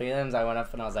done with their prelims, I went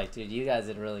up and I was like, dude, you guys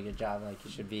did a really good job. Like, you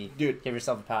should give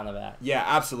yourself a pat on the back. Yeah,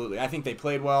 absolutely. I think they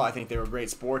played well. I think they were great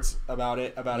sports about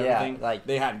everything. Like,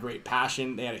 they had great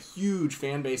passion. They had a huge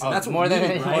fan base, and that's what more we than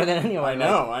needed, right? more than anyone.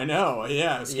 I know.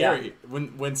 Yeah, it was scary. Yeah.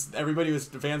 When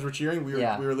the fans were cheering, we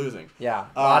were losing. Yeah,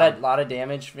 a lot of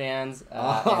damaged fans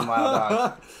and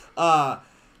Wild Dogs.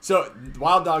 So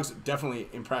Wild Dogs definitely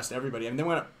impressed everybody. I mean, they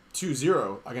went up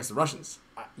 2-0 against the Russians.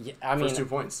 I mean, first 2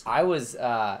 points. I was,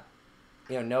 no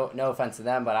offense to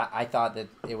them, but I thought that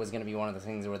it was going to be one of the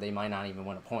things where they might not even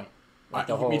win a point, like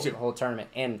the whole tournament.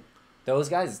 And those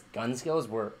guys' gun skills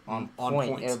were on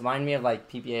point. It reminded me of like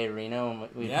PPA Reno when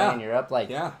we played in Europe. Like,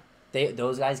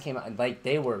 those guys came out like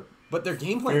they were. But their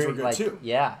game plans were good too.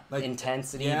 Yeah, like,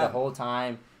 intensity the whole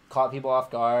time, caught people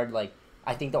off guard. Like,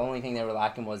 I think the only thing they were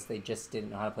lacking was they just didn't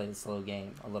know how to play the slow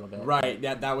game a little bit. Right.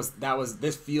 Yeah. That was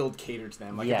this field catered to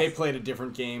them. Like, if they played a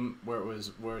different game where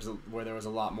there was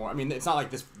a lot more. I mean, it's not like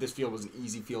this field was an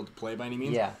easy field to play by any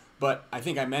means. Yeah. But I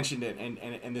think I mentioned it,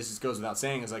 and this goes without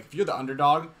saying, is like, if you're the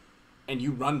underdog and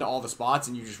you run to all the spots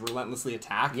and you just relentlessly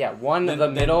attack. Yeah. The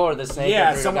middle or the snake.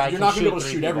 Yeah. You're not going to be able to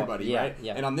shoot everybody. Right.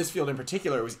 Yeah. And on this field in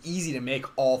particular, it was easy to make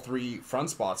all 3 front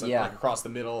spots. Like across the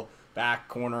middle, back,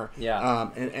 corner. Yeah.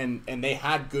 And they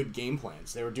had good game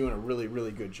plans. They were doing a really,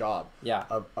 really good job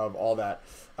of all that.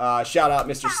 Shout out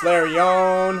Mr.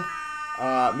 Slarion,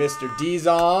 Mr.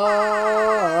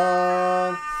 Dizon.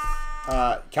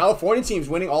 California teams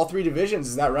winning all 3 divisions.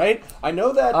 Is that right? I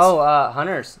know that.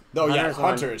 Hunters. Oh, yeah,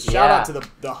 Hunters. Shout out to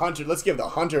the Hunters. Let's give the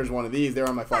Hunters one of these. They're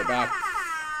on my flight back.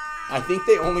 I think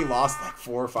they only lost like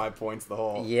 4 or 5 points the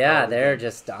whole. Yeah, they're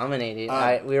just dominating.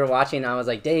 We were watching. And I was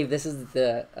like, Dave, this is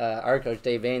the our coach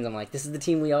Dave Baines. I'm like, this is the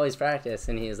team we always practice,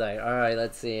 and he was like, all right,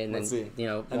 let's see. And then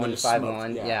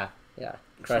 1-5-1. Yeah,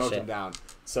 crushed smoked them down.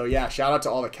 So yeah, shout out to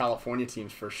all the California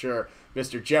teams for sure.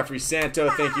 Mr. Jeffrey Santo,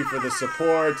 thank you for the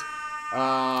support.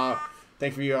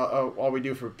 Thank you for all we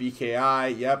do for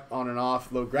BKI. Yep, on and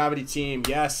off. Low gravity team.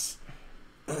 Yes.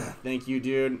 Thank you,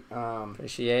 dude.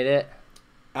 Appreciate it.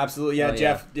 Absolutely. Yeah,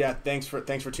 Jeff. Yeah, thanks for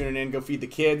tuning in. Go feed the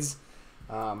kids.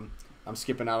 I'm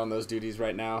skipping out on those duties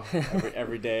right now.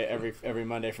 Every day, every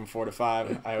Monday from 4 to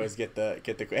 5. I always get the.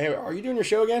 Hey, are you doing your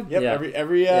show again? Yep. Yeah.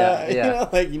 Every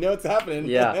you know what's happening.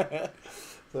 Yeah.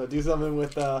 So do something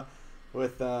with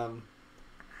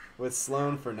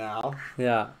Sloan for now.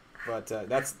 Yeah. But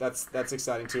that's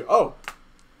exciting too. Oh,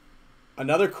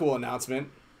 another cool announcement.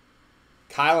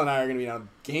 Kyle and I are going to be on a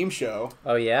game show.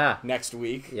 Oh yeah. Next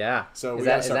week. Yeah. So is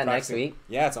that next week?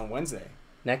 Yeah, it's on Wednesday.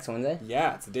 Next Wednesday?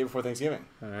 Yeah, it's the day before Thanksgiving.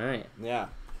 All right. Yeah.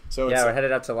 So we're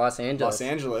headed up to Los Angeles. Los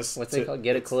Angeles. What's it called?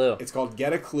 Get a Clue. It's called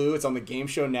Get a Clue. It's on the Game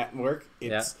Show Network.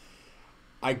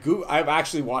 I've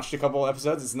actually watched a couple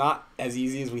episodes. It's not as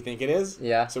easy as we think it is.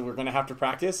 Yeah. So we're gonna have to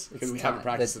practice because we haven't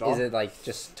practiced at all. Is it like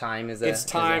just time? It's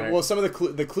time. Well, some of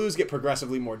the clues get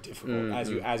progressively more difficult as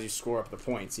you score up the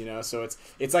points. You know, so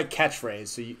it's like catchphrase.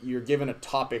 So you're given a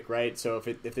topic, right? So if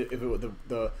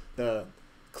the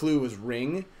clue was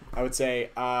ring, I would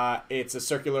say it's a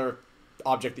circular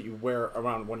object that you wear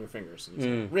around one of your fingers. And you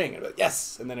say ring. And I'd be like,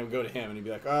 yes, and then it would go to him, and he'd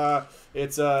be like,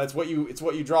 it's what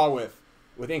you draw with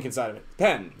ink inside of it,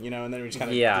 pen, you know, and then we just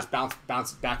kind of just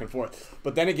bounce back and forth.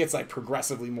 But then it gets like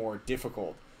progressively more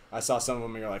difficult. I saw some of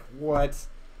them, and you're like, what?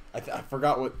 I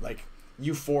forgot what, like,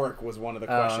 euphoric was one of the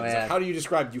questions. Like, how do you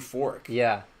describe euphoric?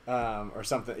 Yeah. Or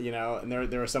something, you know. And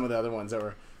there were some of the other ones that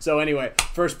were. So anyway,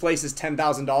 first place is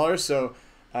 $10,000. So.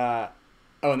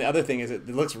 And the other thing is it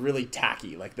looks really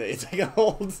tacky. Like it's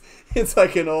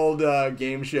like an old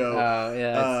game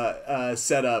show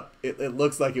setup. It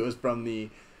looks like it was from the.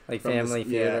 Like Family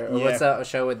Theater. Or what's that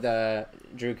show with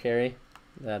Drew Carey?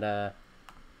 That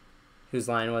Whose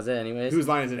Line Was It anyways? Whose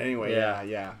Line Is It Anyway?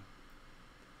 Yeah.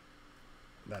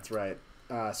 That's right.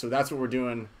 So that's what we're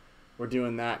doing. We're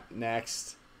doing that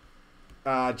next.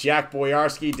 Jack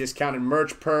Boyarski, discounted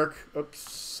merch perk.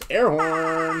 Oops. Air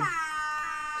horn.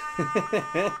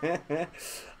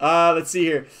 Let's see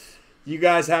here. You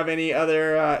guys have any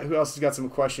other who else has got some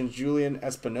questions? Julian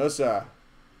Espinosa.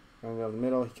 Going down the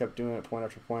middle, he kept doing it point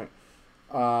after point.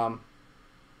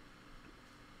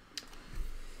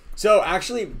 So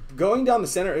actually, going down the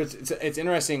center, it's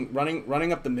interesting.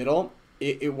 Running up the middle,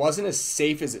 it wasn't as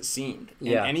safe as it seemed. And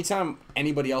anytime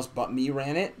anybody else but me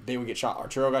ran it, they would get shot.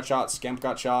 Arturo got shot. Skemp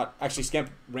got shot. Actually, Skemp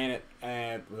ran it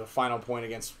with a final point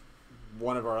against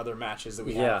one of our other matches that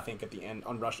we had, I think, at the end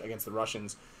against the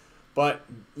Russians. But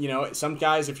you know, some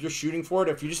guys, if you're shooting for it,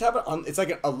 if you just have it's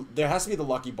like there has to be the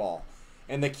lucky ball.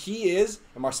 And the key is,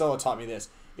 and Marcelo taught me this,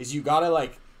 is you gotta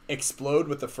like explode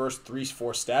with the first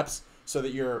 3-4 steps so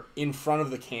that you're in front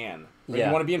of the can. Right?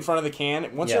 You want to be in front of the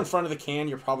can. Once you're in front of the can,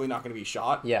 you're probably not going to be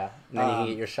shot. Yeah, and then you can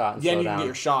get your shot and then slow you down. Can get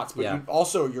your shots, but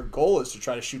also your goal is to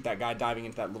try to shoot that guy diving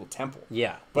into that little temple.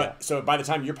 Yeah. But so by the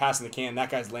time you're passing the can,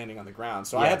 that guy's landing on the ground.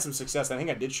 So I had some success. I think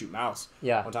I did shoot Mouse.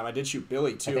 One time I did shoot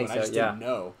Billy too, I just didn't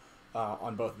know.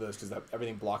 On both of those because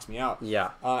everything blocks me out.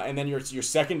 And then your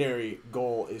secondary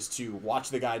goal is to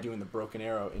watch the guy doing the broken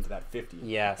arrow into that 50.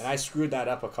 Yes. And I screwed that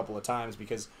up a couple of times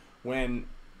because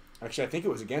actually I think it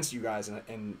was against you guys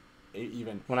and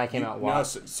even when I came out. No,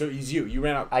 so it was you. You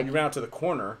ran out. You ran out to the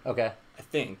corner. Okay. I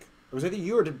think was it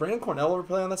you or did Brandon Cornell ever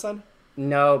play on that side?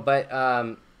 No, but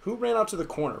who ran out to the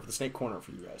corner, the snake corner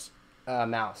for you guys?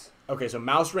 Mouse. Okay, so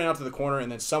Mouse ran out to the corner, and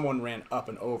then someone ran up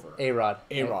and over. A-Rod,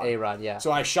 yeah.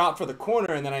 So I shot for the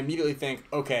corner, and then I immediately think,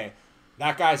 okay,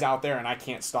 that guy's out there, and I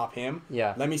can't stop him.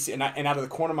 Yeah. Let me see. And out of the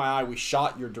corner of my eye, we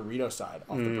shot your Dorito side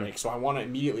off the break. So I want to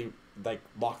immediately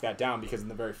lock that down because in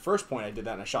the very first point I did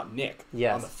that, and I shot Nick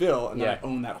on the fill, and then I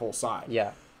owned that whole side.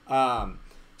 Yeah.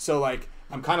 So like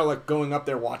I'm kind of like going up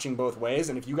there watching both ways,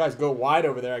 and if you guys go wide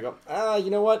over there, I go,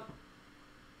 you know what?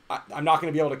 I'm not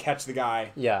going to be able to catch the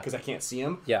guy because I can't see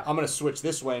him. Yeah. I'm going to switch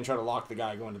this way and try to lock the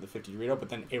guy going to the 50 Dorito, but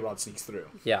then A-Rod sneaks through.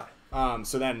 Yeah.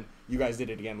 So then you guys did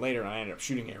it again later, and I ended up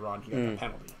shooting A-Rod, and he got that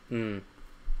penalty.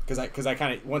 Because I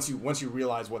kind of once you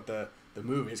realize what the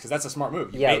move is, because that's a smart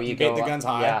move. You bait the guns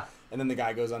high, and then the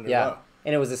guy goes under low.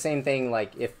 And it was the same thing.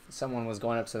 Like if someone was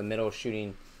going up to the middle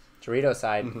shooting Dorito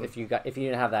side, if you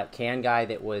didn't have that can guy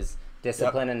that was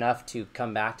disciplined enough to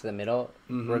come back to the middle,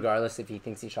 regardless if he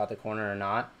thinks he shot the corner or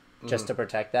not. Just to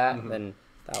protect that, then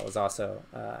that was also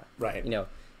right. You know,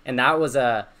 and that was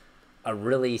a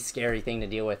really scary thing to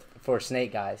deal with for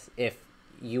snake guys. If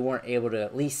you weren't able to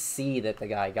at least see that the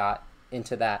guy got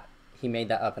into that, he made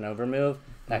that up and over move,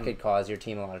 that could cause your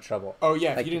team a lot of trouble. Oh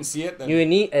yeah, if you didn't see it, then you would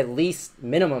need at least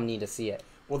minimum need to see it.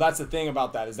 Well, that's the thing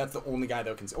about that is that's the only guy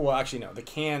that can see. Well, actually, no.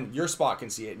 Your spot can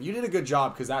see it. And you did a good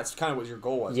job because that's kind of what your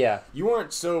goal was. Yeah. You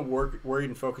weren't so worried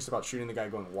and focused about shooting the guy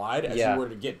going wide as you were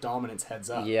to get Dominant's heads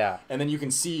up. Yeah. And then you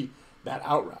can see that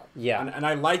out route. Yeah. And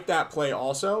I like that play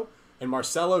also. And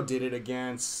Marcelo did it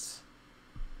against,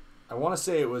 I want to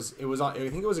say it was on, I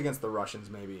think it was against the Russians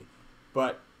maybe.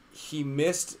 But he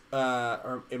missed,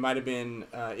 or it might have been,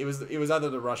 it was either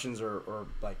the Russians or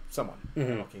like someone,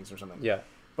 Kings or something. Yeah.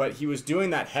 But he was doing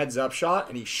that heads-up shot,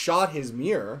 and he shot his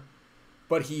mirror,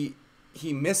 but he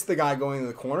missed the guy going to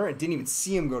the corner and didn't even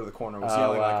see him go to the corner. Was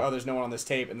yelling like, "Oh, there's no one on this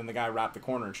tape," and then the guy wrapped the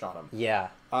corner and shot him. Yeah.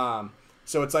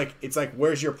 So it's like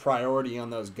where's your priority on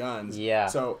those guns? Yeah.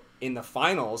 So in the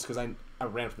finals, because I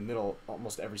ran up the middle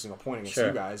almost every single point against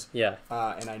you guys. Yeah.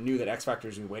 And I knew that X Factor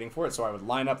was waiting for it, so I would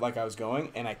line up like I was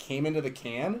going, and I came into the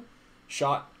can,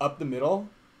 shot up the middle,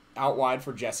 out wide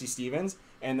for Jesse Stevens.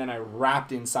 And then I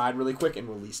wrapped inside really quick and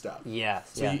released up. Yeah.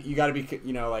 So you got to be,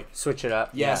 like... Switch it up.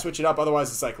 Yeah, switch it up.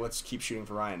 Otherwise, it's like, let's keep shooting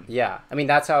for Ryan. Yeah. I mean,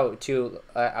 that's how, too,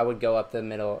 I would go up the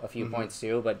middle a few points,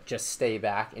 too, but just stay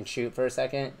back and shoot for a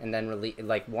second. And then release...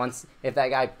 Like, once... If that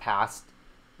guy passed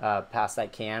that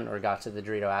can or got to the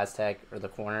Dorito Aztec or the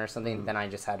corner or something, then I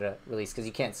just had to release. Because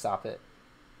you can't stop it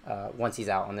once he's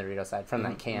out on the Dorito side from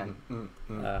that can.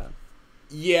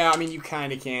 Yeah, I mean, you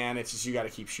kind of can. It's just you got to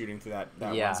keep shooting through that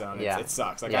one zone. It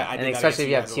sucks. Like, I and especially if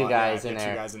you have two guys in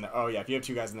there. Oh, yeah, if you have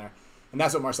two guys in there. And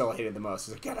that's what Marcelo hated the most.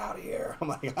 He's like, get out of here. I'm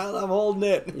like, I'm holding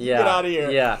it. Yeah. Get out of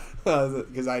here. Yeah.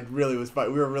 Because I really was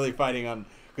fighting. We were really fighting on...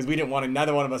 Because we didn't want to...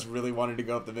 Neither one of us really wanted to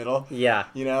go up the middle. Yeah.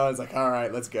 You know? It's like, all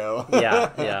right, let's go.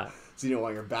 Yeah. So you don't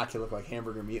want your back to look like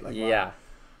hamburger meat. Like yeah.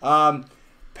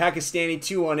 Pakistani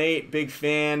 218, big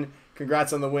fan.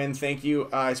 Congrats on the win. Thank you.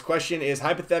 His question is,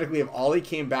 hypothetically, if Ollie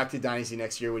came back to Dynasty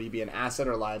next year, would he be an asset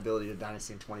or liability to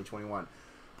Dynasty in 2021?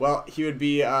 Well, he would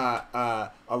be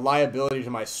a liability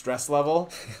to my stress level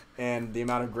and the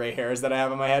amount of gray hairs that I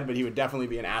have on my head, but he would definitely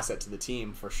be an asset to the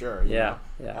team for sure. You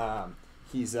know?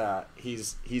 He's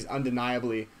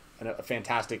undeniably a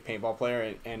fantastic paintball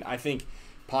player, and I think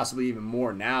possibly even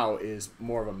more now is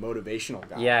more of a motivational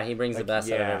guy. Yeah, he brings the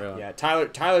best out of everyone. Yeah,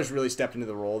 Tyler's really stepped into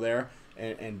the role there.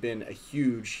 And been a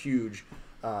huge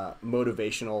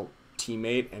motivational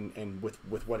teammate, and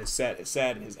with what is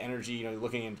said and his energy, you know,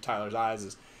 looking into Tyler's eyes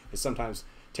is sometimes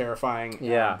terrifying,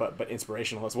 but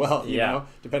inspirational as well, you know,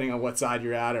 depending on what side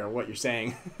you're at or what you're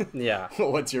saying. Yeah.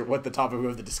 what the topic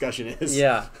of the discussion is.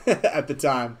 Yeah. At the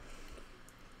time.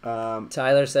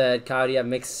 Tyler said, Kyle, do you have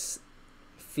mixed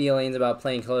feelings about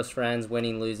playing close friends,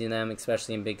 winning, losing them,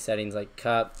 especially in big settings like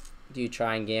Cup? Do you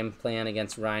try and game plan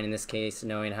against Ryan in this case,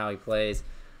 knowing how he plays?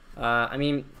 I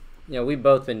mean, you know, we've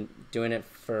both been doing it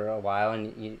for a while,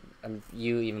 and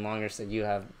you even longer, so you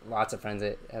have lots of friends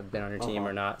that have been on your team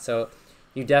or not. So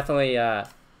you definitely, I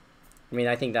mean,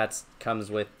 I think that comes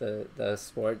with the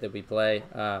sport that we play,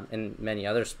 and many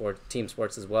other team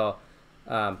sports as well.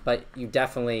 But you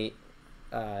definitely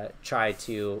try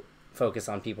to focus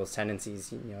on people's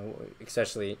tendencies, you know,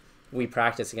 especially we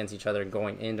practice against each other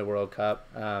going into World Cup.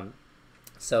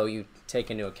 So you take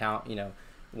into account, you know,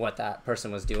 what that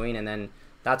person was doing. And then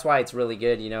that's why it's really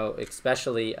good, you know,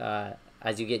 especially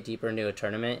as you get deeper into a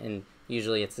tournament. And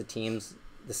usually it's the teams,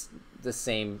 the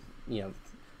same, you know,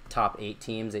 top 8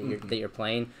 teams that you're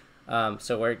playing.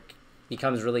 So where it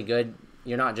becomes really good,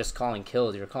 you're not just calling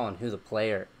kills, you're calling who the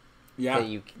player that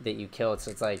you killed. So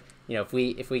it's like, you know,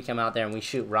 if we come out there and we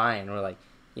shoot Ryan, we're like,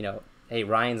 you know, hey,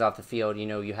 Ryan's off the field, you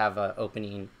know, you have an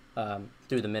opening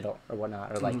through the middle or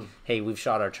whatnot, or like, hey, we've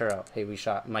shot Arturo, hey, we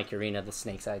shot Mike Arena, the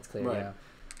snake side's clear, you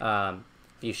know.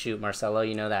 If you shoot Marcelo,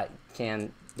 you know that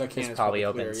can is probably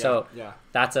open. Clear, so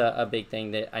that's a big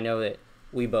thing that I know that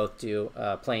we both do,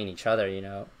 playing each other, you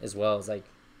know, as well as like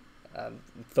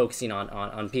focusing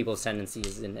on people's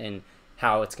tendencies and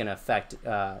how it's going to affect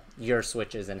your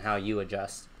switches and how you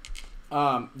adjust.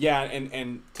 And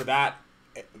to that,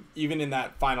 even in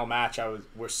that final match,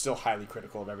 we're still highly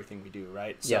critical of everything we do,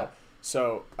 right?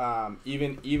 So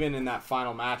even in that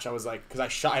final match, I was like,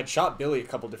 because I had shot Billy a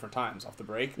couple different times off the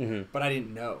break, but I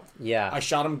didn't know. Yeah. I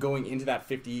shot him going into that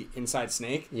 50 inside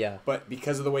snake. Yeah. But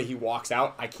because of the way he walks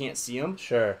out, I can't see him.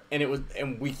 Sure.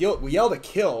 And we yelled a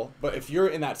kill, but if you're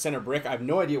in that center brick, I have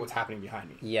no idea what's happening behind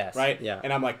me. Yes. Right. Yeah.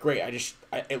 And I'm like, great.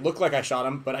 It looked like I shot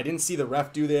him, but I didn't see the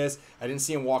ref do this. I didn't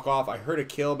see him walk off. I heard a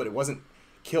kill, but it wasn't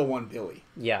kill one Billy.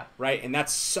 Yeah. Right. And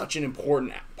that's such an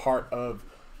important part of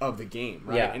the game,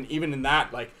 right? Yeah. And even in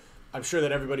that, like, I'm sure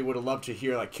that everybody would have loved to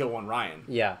hear like kill one Ryan.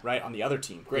 Yeah. Right, on the other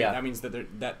team. Great. Yeah. That means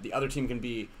that the other team can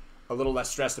be a little less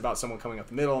stressed about someone coming up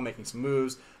the middle, making some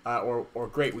moves, or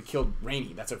great, we killed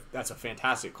Rainey. That's a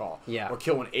fantastic call. Yeah. Or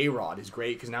kill an A-Rod is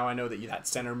great because now I know that that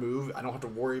center move, I don't have to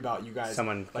worry about you guys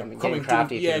someone like getting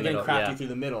crafty through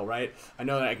the middle, right? I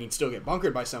know that I can still get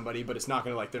bunkered by somebody, but it's not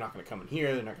gonna they're not gonna come in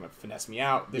here. They're not gonna finesse me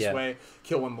out this way.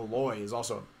 Kill one Malloy is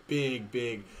also a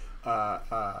big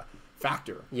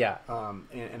factor. Yeah.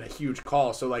 And a huge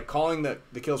call. So like calling the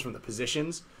kills from the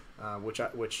positions. Which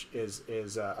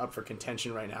is up for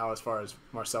contention right now as far as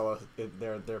Marcelo.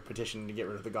 They're petitioning to get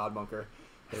rid of the God bunker.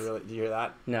 Do you hear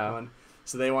that? No. One?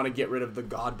 So they want to get rid of the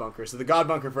God bunker. So the God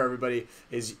bunker for everybody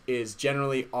is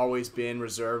generally always been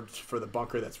reserved for the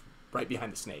bunker that's right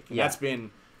behind the snake. And that's been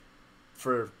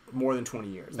for more than 20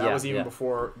 years. That was even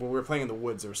before when we were playing in the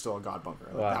woods. There was still a God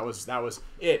bunker. Like, that was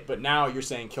it. But now you're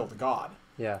saying kill the God.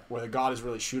 Yeah. Where the God is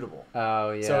really shootable.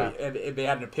 Oh yeah. So they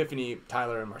had an epiphany,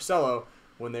 Tyler and Marcelo.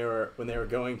 When they were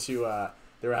going to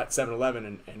they were at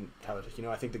 7-Eleven and Tyler's like,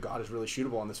 I think the God is really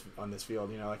shootable on this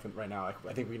field, like right now, like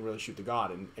I think we can really shoot the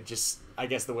God, and it just, I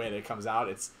guess the way that it comes out,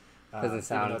 it's doesn't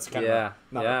sound it's kind of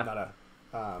not a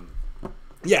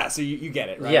so you get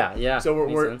it, right? Yeah.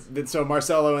 So so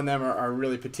Marcelo and them are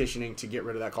really petitioning to get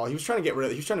rid of that call. He was trying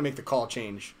to make the call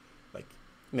change like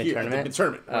mid-tournament.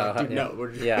 Mid-tournament. Right? Dude, no,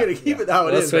 we're just gonna keep it how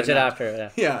it is. We'll switch it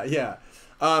after. Yeah.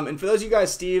 And for those of you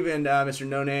guys, Steve and Mr.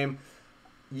 No Name,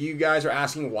 you guys are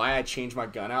asking why I changed my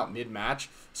gun out mid-match.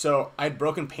 So I had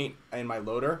broken paint in my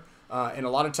loader, and a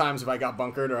lot of times if I got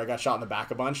bunkered or I got shot in the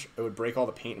back a bunch, it would break all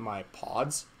the paint in my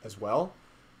pods as well,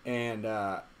 and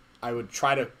I would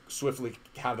try to swiftly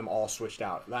have them all switched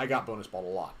out. I got bonus balled a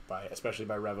lot, especially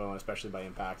by Revo and especially by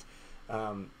Impact.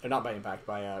 Or not by Impact,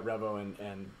 by Revo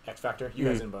and X Factor. You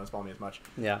guys didn't bonus ball me as much.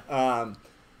 Yeah.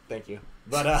 Thank you.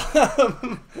 But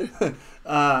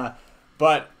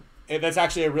that's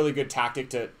actually a really good tactic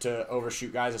to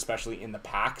overshoot guys, especially in the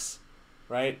packs,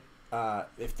 right?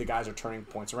 If the guys are turning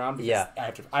points around, because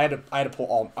I had to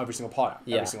pull every single pot out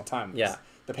every single time. Yeah.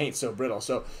 The paint's so brittle.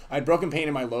 So I had broken paint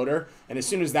in my loader, and as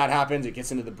soon as that happens, it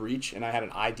gets into the breach, and I had an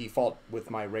I default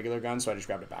with my regular gun, so I just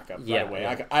grabbed it back up right away.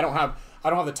 Yeah. I don't have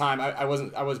the time. I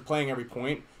was playing every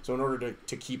point, so in order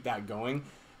to keep that going,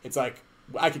 it's like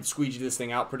I could squeegee this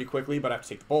thing out pretty quickly, but I have to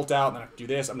take the bolt out, and then I have to do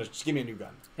this. Just give me a new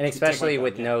gun. And especially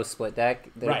with no split deck,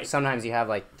 right. Sometimes you have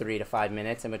like 3 to 5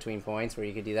 minutes in between points where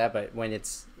you could do that, but when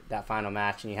it's that final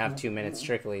match and you have 2 minutes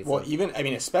strictly. Well,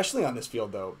 especially on this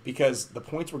field though, because the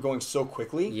points were going so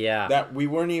quickly. Yeah. That we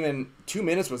weren't even 2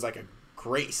 minutes was like a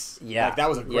grace. Yeah. Like that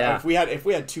was a grace. Yeah. If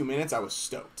we had 2 minutes, I was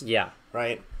stoked. Yeah.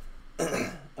 Right.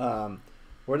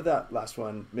 Where did that last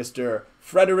one, Mr.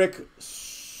 Frederick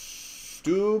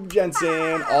Stube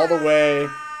Jensen, all the way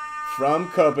from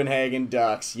Copenhagen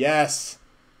Ducks. Yes.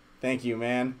 Thank you,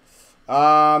 man.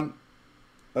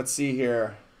 Let's see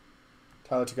here.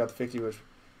 Tyler took out the 50, which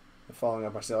following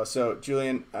up Marcelo. So,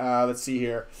 Julian, let's see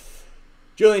here.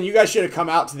 Julian, you guys should have come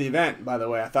out to the event, by the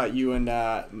way. I thought you and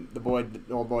the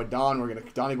old boy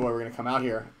Donnie Boy were gonna come out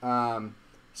here.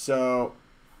 So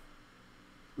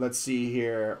let's see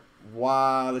here.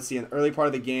 Let's see. In the early part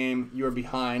of the game, you were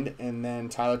behind, and then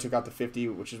Tyler took out the 50,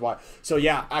 which is why. So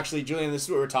yeah, actually, Julian, this is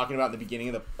what we were talking about in the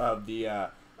beginning of the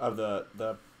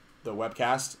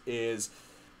webcast. Is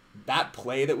that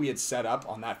play that we had set up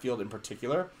on that field in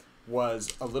particular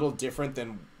was a little different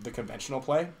than the conventional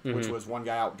play, which was one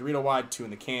guy out Dorito wide, 2 in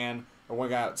the can, or one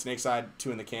guy out snake side,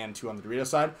 2 in the can, 2 on the Dorito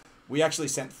side. We actually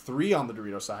sent 3 on the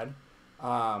Dorito side.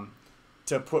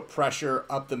 To put pressure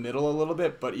up the middle a little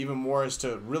bit, but even more is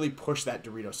to really push that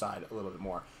Dorito side a little bit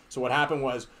more. So what happened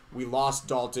was we lost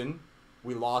Dalton,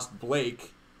 we lost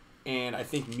Blake, and I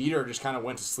think Meter just kind of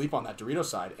went to sleep on that Dorito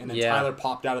side. And then Tyler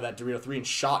popped out of that Dorito 3 and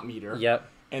shot Meter. Yep.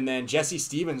 And then Jesse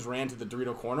Stevens ran to the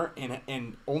Dorito corner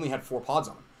and only had 4 pods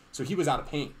on him. So he was out of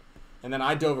paint. And then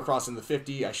I dove across in the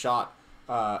 50. I shot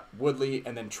Woodley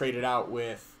and then traded out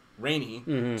with Rainey.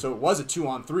 Mm-hmm. So it was a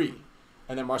 2-on-3.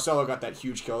 And then Marcelo got that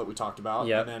huge kill that we talked about.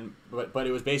 Yep. And then, but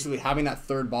it was basically having that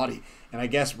third body. And I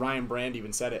guess Ryan Brand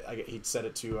even said it. He said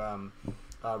it to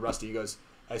Rusty. He goes,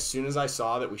 as soon as I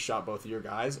saw that we shot both of your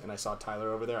guys and I saw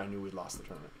Tyler over there, I knew we'd lost the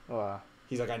tournament. Wow.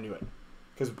 He's like, I knew it.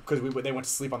 Because they went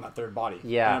to sleep on that third body.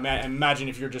 Yeah. And imagine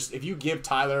if you give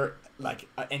Tyler like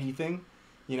anything,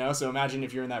 so imagine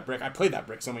if you're in that brick. I played that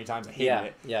brick so many times. I hated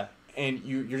it. Yeah. And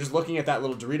you're just looking at that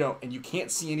little Dorito, and you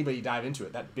can't see anybody dive into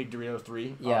it. That big Dorito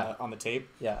 3 on the tape.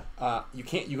 Yeah. You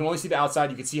can only see the outside.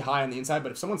 You can see high on the inside.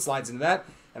 But if someone slides into that,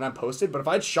 and I'm posted, but if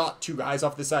I'd shot 2 guys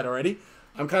off this side already,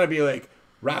 I'm kind of be like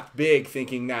wrapped big,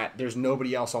 thinking that there's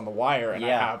nobody else on the wire, and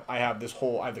I have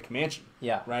the Comanche.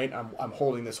 Yeah. Right. I'm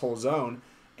holding this whole zone,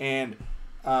 and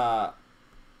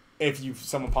if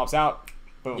someone pops out,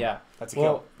 boom. Yeah. That's a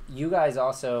kill. you guys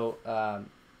also,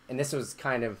 and this was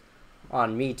kind of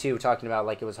on me too, talking about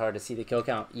like it was hard to see the kill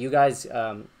count. You guys,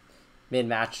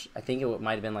 mid-match, I think it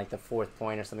might have been like the 4th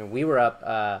point or something. We were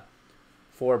up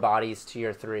 4 bodies to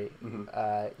your 3.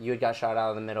 You had got shot out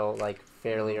of the middle like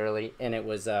fairly early, and it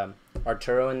was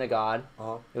Arturo and the God.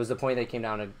 It was the point that came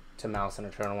down to Mouse and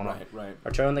Arturo and 1-0. Right.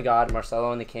 Arturo and the God,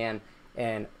 Marcelo and the Can,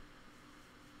 and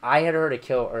I had heard a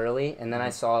kill early, and then I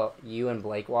saw you and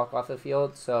Blake walk off the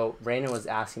field. So Brandon was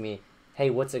asking me, hey,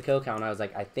 what's the kill count? I was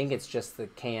like, I think it's just the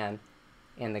Can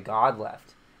and the God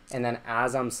left. And then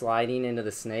as I'm sliding into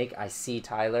the snake, I see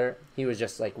Tyler. He was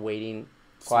just like waiting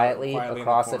quietly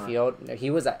across the field.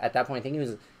 He was, at that point, I think he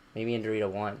was maybe in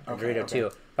Dorito 1 or Dorito 2.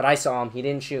 But I saw him. He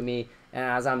didn't shoot me.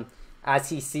 And as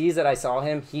he sees that I saw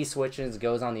him, he switches,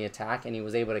 goes on the attack, and he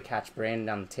was able to catch Brandon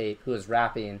on the tape, who was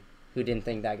rapping, who didn't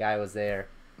think that guy was there.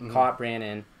 Caught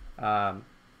Brandon.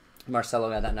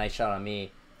 Marcelo got that nice shot on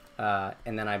me.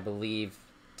 And then I believe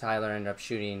Tyler ended up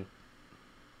shooting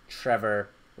Trevor.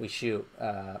 We shoot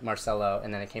Marcelo,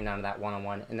 and then it came down to that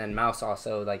 1-on-1. And then Mouse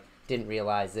also like didn't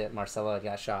realize that Marcelo had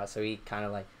got shot, so he kind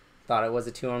of like thought it was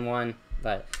a 2-on-1.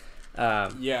 But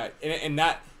yeah, and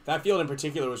that field in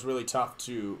particular was really tough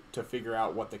to figure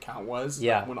out what the count was.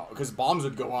 Yeah, because bombs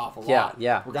would go off a lot.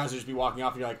 Yeah. Where guys would just be walking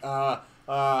off, and you're like,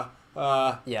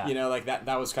 yeah. You know, like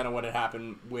that was kind of what had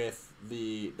happened with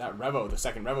the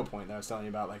second Revo point that I was telling you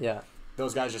about. Like,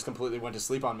 those guys just completely went to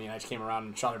sleep on me, and I just came around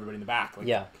and shot everybody in the back.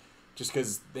 Like, just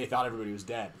because they thought everybody was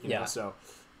dead. You know? So,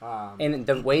 and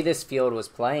the way this field was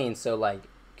playing, so like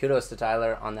kudos to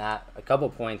Tyler on that. A couple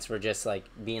points were just like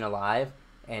being alive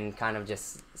and kind of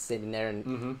just sitting there,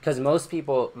 and because most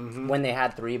people when they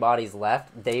had 3 bodies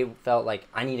left, they felt like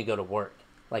I need to go to work.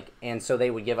 Like, and so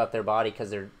they would give up their body because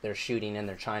they're shooting and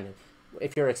they're trying to.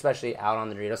 If you're especially out on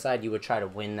the Dorito side, you would try to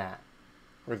win that,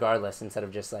 regardless, instead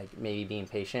of just like maybe being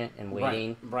patient and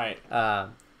waiting. Right.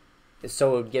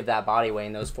 So it would give that body away,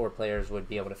 and those 4 players would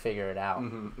be able to figure it out.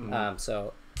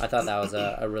 So I thought that was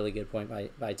a really good point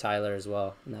by Tyler as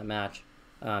well in that match,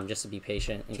 just to be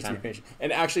patient and kind of patient.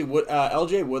 And actually,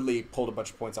 LJ Woodley pulled a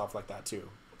bunch of points off like that too.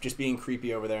 Just being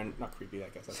creepy over there, and not creepy, I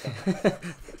guess that's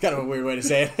kind of a weird way to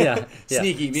say it.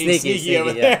 Sneaky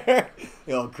over there.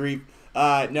 You little creep.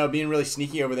 No, being really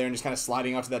sneaky over there and just kind of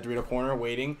sliding off to that Dorito corner,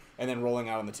 waiting, and then rolling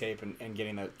out on the tape and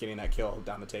getting that kill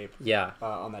down the tape.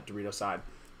 On that Dorito side.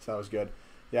 So that was good.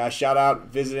 Yeah, shout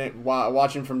out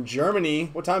watching from Germany.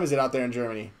 What time is it out there in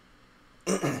Germany?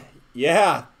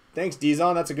 Yeah, thanks,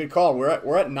 Dizon. That's a good call. We're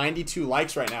at 92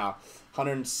 likes right now,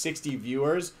 160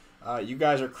 viewers. You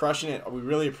guys are crushing it. We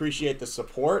really appreciate the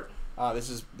support. This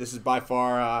is by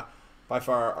far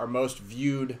our most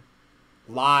viewed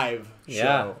live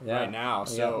show right now.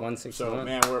 So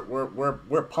man,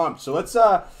 we're pumped. So let's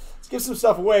give some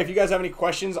stuff away. If you guys have any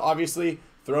questions, obviously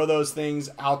throw those things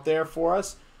out there for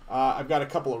us. I've got a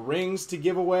couple of rings to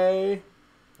give away.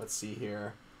 Let's see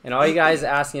here. And all you guys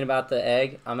asking about the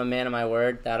egg, I'm a man of my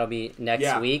word. That'll be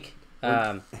next week.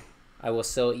 I will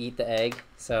still eat the egg,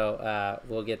 so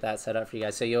we'll get that set up for you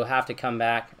guys. So you'll have to come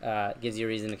back. Gives you a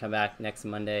reason to come back next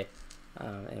Monday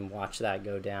and watch that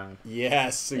go down.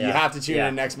 Yes, so you have to tune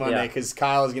in next Monday because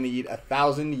Kyle is going to eat a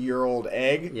 1,000-year-old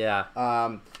egg.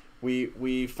 Yeah.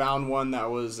 We found one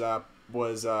that was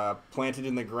planted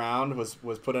in the ground,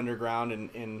 was put underground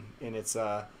in its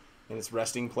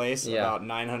resting place about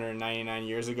 999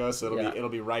 years ago. So it'll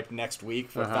be ripe next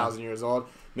week for 1,000 years old.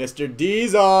 Mr.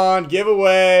 Dizon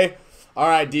giveaway. All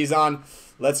right, Dizon,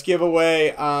 let's give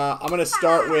away. I'm gonna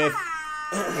start with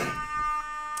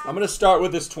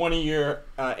this 20-year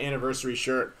anniversary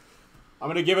shirt. I'm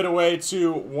gonna give it away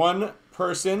to one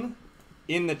person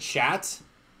in the chat.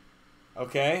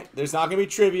 Okay, there's not gonna be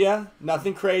trivia,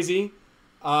 nothing crazy.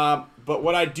 But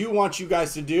what I do want you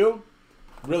guys to do,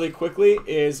 really quickly,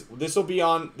 is this will be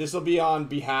on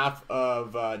behalf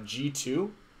of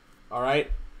G2. All right,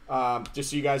 just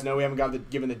so you guys know, we haven't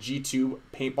given the G2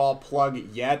 paintball plug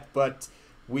yet, but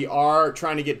we are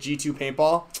trying to get G2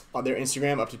 paintball on their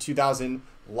Instagram up to 2,000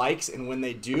 likes, and when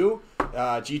they do,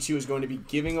 G2 is going to be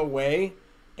giving away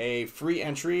a free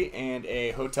entry and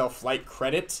a hotel flight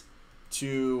credit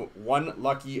to one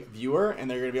lucky viewer, and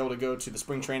they're going to be able to go to the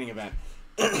spring training event.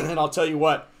 And I'll tell you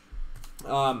what,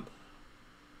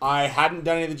 I hadn't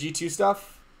done any of the G2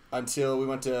 stuff until we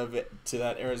went to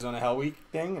that Arizona Hell Week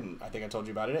thing, and I think I told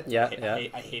you about it.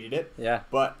 I hated it. Yeah.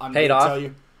 But I'm going to tell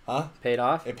you, Paid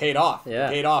off. It paid off. Yeah.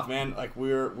 It paid off, man. Like we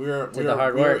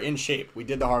were in shape. We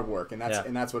did the hard work, and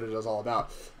that's what it is all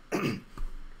about.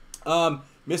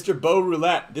 Mr. Bo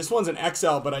Roulette. This one's an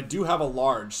XL, but I do have a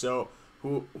large. So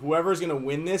whoever's going to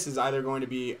win this is either going to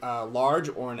be a large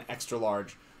or an extra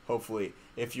large. hopefully.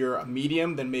 If you're a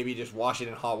medium, then maybe just wash it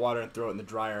in hot water and throw it in the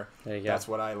dryer. There you go. That's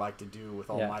what I like to do with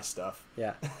all my stuff.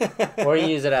 Yeah. Or you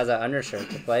use it as an undershirt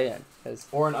to play in.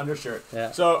 Or an undershirt.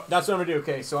 Yeah. So that's what I'm going to do.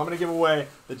 Okay, so I'm going to give away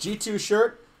the G2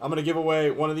 shirt. I'm going to give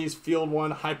away one of these Field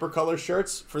 1 Hypercolor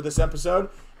shirts for this episode.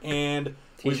 And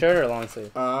T-shirt or long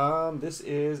sleeve? This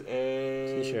is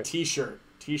a T-shirt.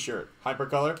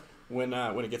 Hypercolor. When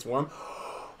it gets warm,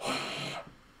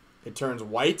 it turns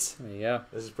white. There you go.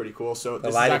 This is pretty cool. So the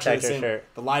this lie is actually detector shirt.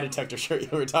 The lie detector shirt you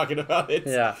were talking about.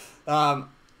 It's,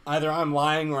 either I'm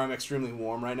lying or I'm extremely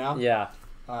warm right now. Yeah.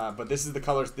 But this is the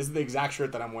colors. This is the exact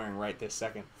shirt that I'm wearing right this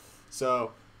second.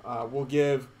 So we'll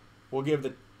give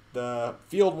the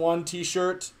Field 1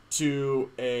 T-shirt to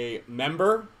a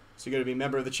member. So you're going to be a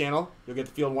member of the channel. You'll get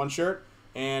the Field 1 shirt.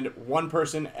 And one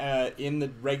person in the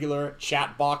regular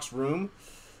chat box room.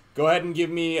 Go ahead and give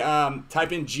me,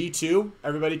 type in G2.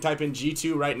 Everybody type in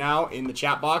G2 right now in the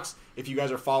chat box if you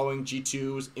guys are following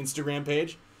G2's Instagram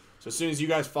page. So as soon as you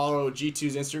guys follow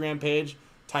G2's Instagram page,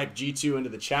 type G2 into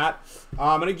the chat.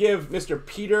 I'm going to give Mr.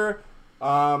 Peter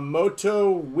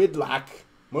Moto Widlack.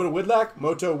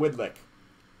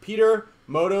 Peter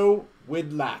Moto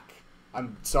Widlack.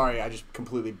 I'm sorry, I just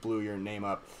completely blew your name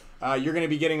up. You're going to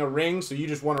be getting a ring, so you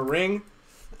just want a ring.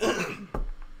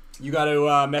 You got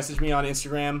to message me on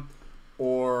Instagram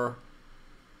or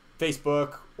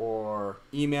Facebook or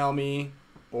email me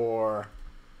or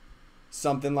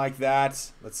something like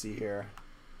that. Let's see here.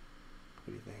 What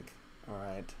do you think? All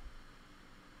right.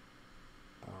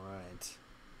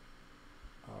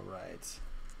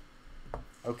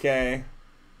 Okay.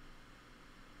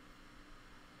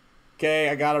 Okay,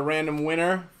 I got a random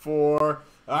winner for...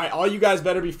 All right, all you guys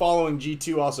better be following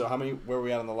G2 also. Where are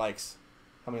we at on the likes?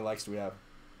 How many likes do we have?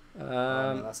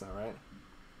 No, that's not right.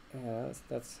 Yeah,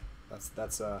 that's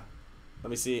let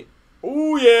me see.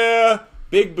 Oh yeah,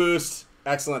 big boost.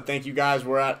 Excellent. Thank you guys.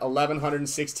 We're at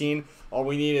 1116. All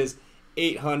we need is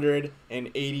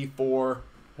 884.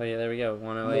 Oh yeah, there we go.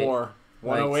 108 more.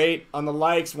 108 on the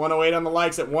likes. 108 on the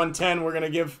likes. At 110, we're gonna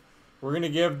give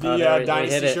the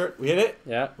Dynasty shirt. We hit it.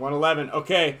 Yeah. 111.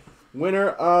 Okay. Winner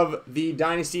of the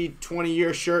Dynasty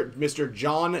 20-year shirt, Mr.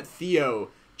 John Theo.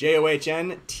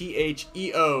 JOHNTHEO.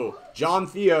 John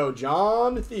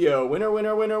Theo.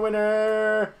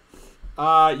 Winner.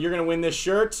 You're going to win this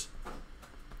shirt.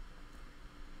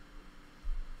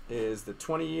 Is the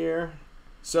 20-year.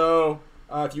 So,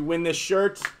 if you win this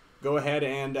shirt, go ahead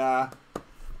and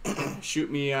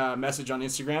shoot me a message on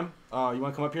Instagram. You want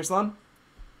to come up here, Slum?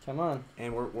 Come on.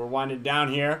 And we're winding down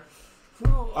here.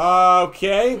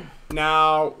 Okay.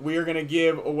 Now, we are going to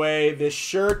give away this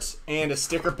shirt and a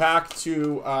sticker pack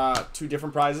to 2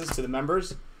 different prizes to the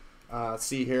members. Let's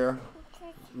see here.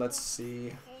 Let's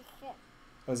see.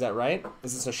 Oh, is that right?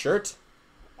 Is this a shirt?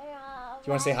 Do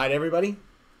you want to say hi to everybody?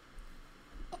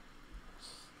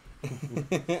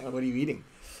 What are you eating?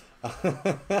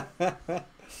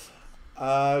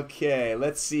 Okay,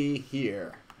 let's see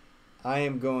here. I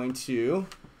am going to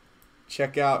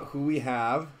check out who we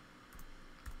have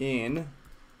in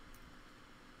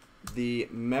the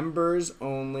members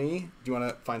only. Do you want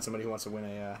to find somebody who wants to win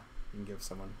a, you can give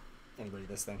anybody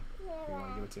this thing. Who you want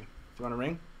to give it to? Do you want a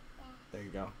ring? Yeah. There you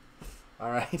go.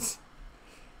 All right.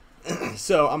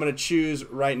 So I'm going to choose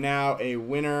right now a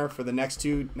winner for the next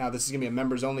 2. Now this is going to be a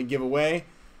members only giveaway.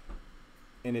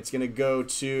 And it's going to go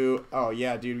to, oh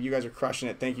yeah, dude, you guys are crushing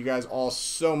it. Thank you guys all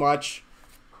so much.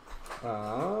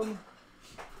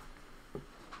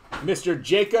 Mr.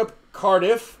 Jacob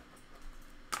Cardiff.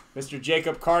 Mr.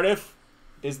 Jacob Cardiff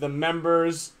is the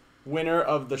members winner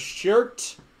of the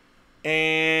shirt.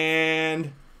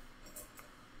 And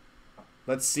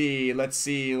let's see. Can you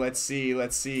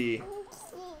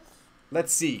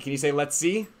say let's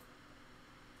see?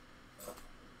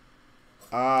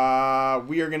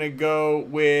 We are going to go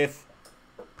with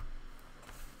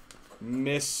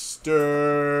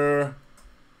Mr.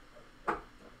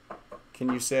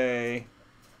 Can you say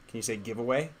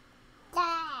giveaway?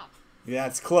 Yeah,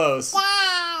 it's close.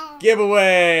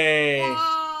 Giveaway.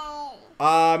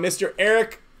 Mr.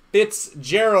 Eric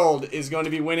Fitzgerald is going to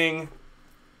be winning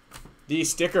the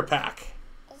sticker pack.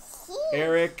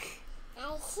 Eric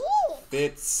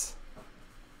Fitzgerald.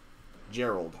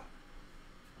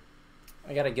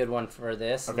 I got a good one for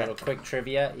this. Okay. A little quick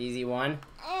trivia, easy one.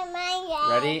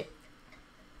 Ready?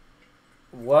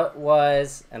 What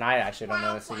was, and I actually don't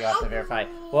know this, so you have to verify.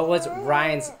 What was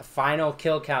Ryan's final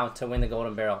kill count to win the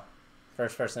Golden Barrel?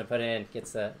 First person to put it in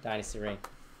gets the Dynasty ring.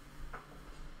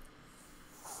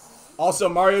 Also,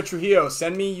 Mario Trujillo,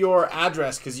 send me your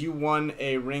address because you won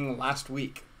a ring last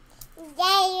week.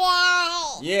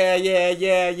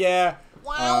 Yeah.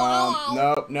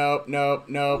 Nope, nope, nope,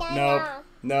 nope, nope,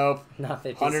 nope. Not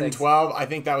 56. 112. I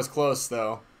think that was close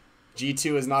though.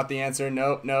 G2 is not the answer.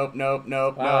 Nope, nope, nope,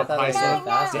 nope, Wow, nope. I thought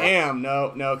faster. Damn,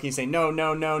 no, no. Can you say no,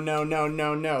 no, no, no, no,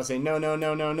 no, no? Say no, no,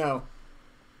 no, no, no.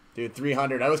 Dude,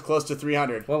 300. I was close to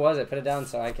 300. What was it? Put it down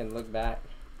so I can look back.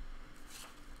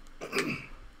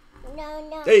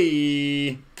 No.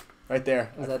 Hey, right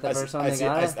there. Was that the first one they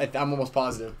got it? I'm almost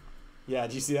positive. Yeah,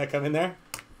 did you see that come in there?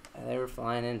 They were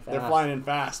flying in fast. They're flying in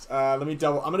fast. Let me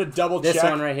double. I'm gonna double this check.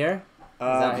 This one right here. Is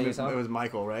that who you saw? It was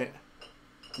Michael, right?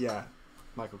 Yeah,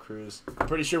 Michael Cruz. I'm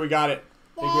pretty sure we got it.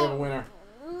 I think we have a winner.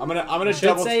 I'm gonna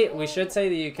double. We should say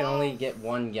that you can only get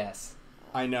one guess.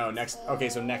 I know. Okay,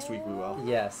 so next week we will.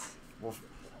 Yes. Well,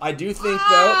 I do think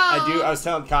though. I was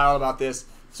telling Kyle about this.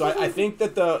 So I think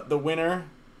that the winner.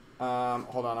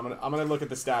 Hold on. I'm gonna look at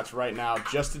the stats right now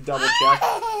just to double check.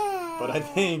 But I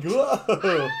think.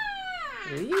 Whoa.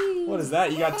 What is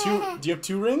that? You got two? Do you have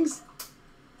 2 rings?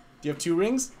 Do you have 2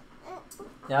 rings?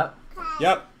 Yep.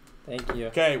 Yep. Thank you.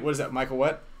 Okay. What is that? Michael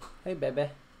what? Hey, baby.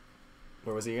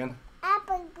 Where was he again?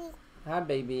 Hi,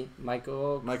 baby.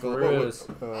 Michael Cruz.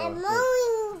 I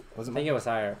think it was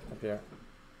higher up here.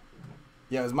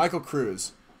 Yeah, it was Michael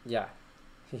Cruz. Yeah.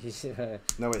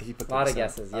 No, wait, he put a lot of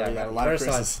guesses. Yeah, he had a lot of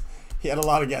guesses. He had a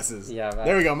lot of guesses. Yeah.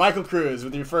 There we go. Michael Cruz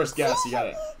with your first guess. You got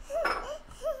it.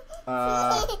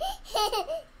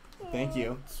 Thank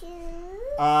you.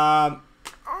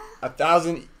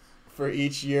 1,000 for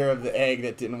each year of the egg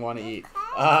that didn't want to eat.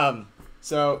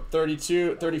 So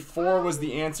 34 was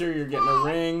the answer. You're getting a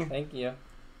ring. Thank you.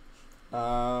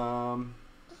 And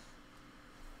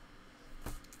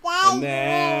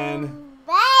then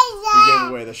we gave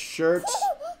away the shirt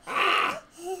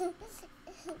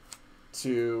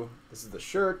to, this is the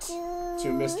shirt, to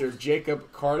Mr.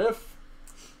 Jacob Cardiff.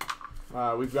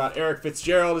 We've got Eric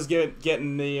Fitzgerald is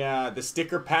getting the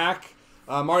sticker pack.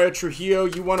 Mario Trujillo,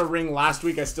 you won a ring last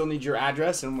week. I still need your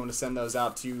address, and I'm going to send those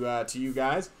out to you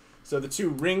guys. So the 2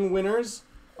 ring winners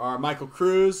are Michael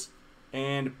Cruz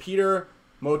and Peter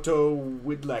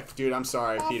Motowidlek. Dude, I'm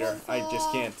sorry, Peter. I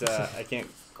just can't. I can't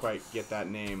quite get that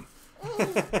name.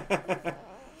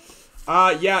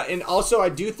 Yeah, and also I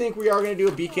do think we are going to do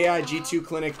a BKI G2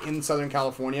 clinic in Southern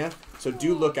California. So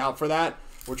do look out for that.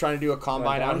 We're trying to do a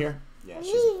combine out here. Yeah,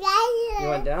 you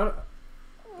went down?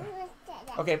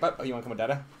 Okay, but you want to come with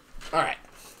Dada? All right.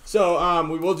 So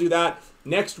we will do that.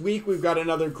 Next week we've got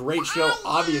another great show.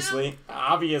 Obviously,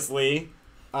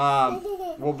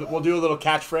 we'll do a little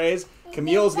catchphrase.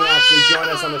 Camille's gonna actually join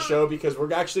us on the show because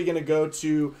we're actually gonna go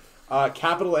to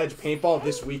Capital Edge Paintball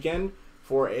this weekend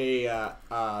for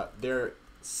their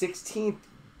 16th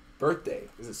birthday.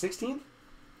 Is it 16th?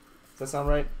 Does that sound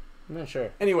right? I'm not sure.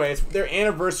 Anyway, it's their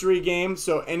anniversary game.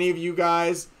 So any of you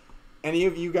guys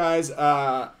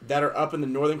that are up in the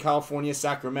Northern California,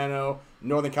 Sacramento,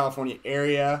 Northern California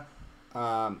area,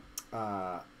 I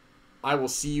will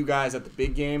see you guys at the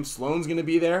big game. Sloan's going to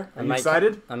be there. Are you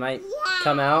excited? I might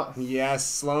come out. Yes,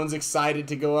 Sloan's excited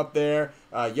to go up there.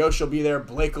 Yosh will be there.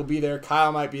 Blake will be there.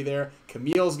 Kyle might be there.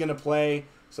 Camille's going to play.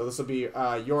 So this will be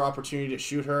your opportunity to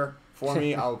shoot her for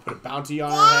me. I'll put a bounty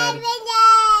on her head.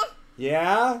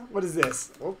 Yeah? What is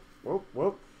this? Whoop, whoop,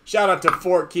 whoop. Shout out to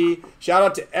Fort Key. Shout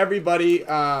out to everybody.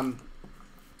 Troy,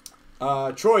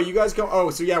 you guys go. Oh,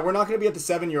 so yeah, we're not going to be at the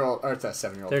 7-year-old. Or it's that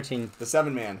 7-year-old. 13. The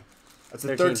 7-man. That's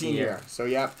the 13 year. So,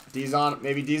 yeah, Dizon.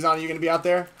 Maybe Dizon, are you going to be out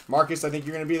there? Marcus, I think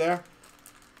you're going to be there.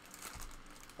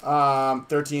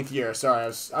 13th year. Sorry, I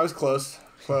was close.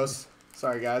 Close.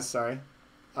 Sorry, guys. Sorry.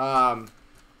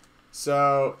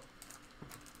 So,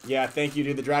 yeah, thank you,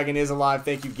 dude. The dragon is alive.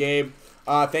 Thank you, Gabe.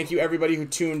 Thank you, everybody who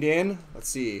tuned in. Let's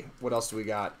see. What else do we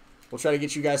got? We'll try to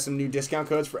get you guys some new discount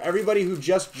codes. For everybody who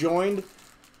just joined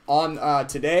on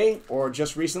today or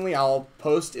just recently, I'll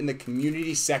post in the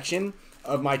community section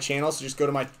of my channel. So just go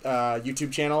to my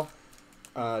YouTube channel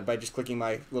by just clicking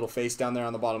my little face down there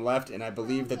on the bottom left. And I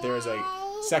believe that there is a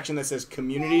section that says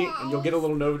community. And you'll get a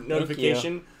little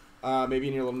notification, maybe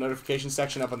in your little notification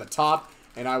section up on the top.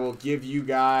 And I will give you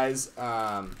guys...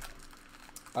 some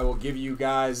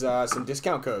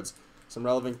discount codes, some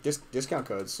relevant discount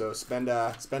codes. So spend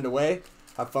away,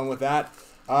 have fun with that.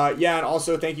 Yeah, and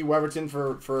also thank you, Weberton,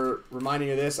 for reminding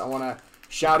me of this. I want to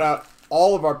shout out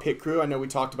all of our pit crew. I know we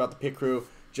talked about the pit crew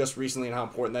just recently and how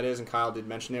important that is, and Kyle did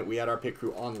mention it. We had our pit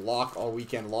crew on lock all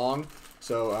weekend long,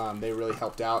 so they really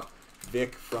helped out.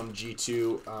 Vic from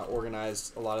G2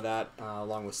 organized a lot of that,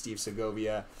 along with Steve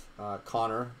Segovia.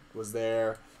 Connor was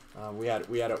there. We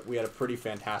had a pretty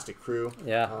fantastic crew.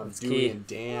 Yeah, Dewey and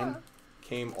Dan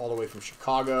came all the way from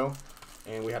Chicago,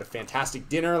 and we had a fantastic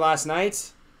dinner last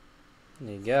night.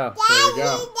 There you go. There we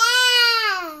go.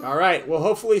 All All right. Well,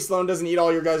 hopefully Sloan doesn't eat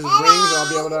all your guys' rings, and I'll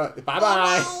be able to.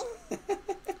 Bye-bye.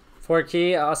 For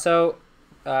Key, also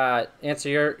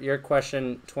answer your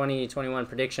question. 2021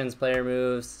 predictions, player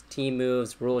moves, team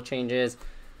moves, rule changes.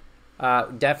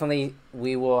 Definitely,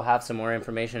 we will have some more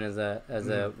information as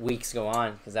the weeks go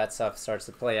on, because that stuff starts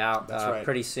to play out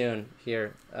pretty soon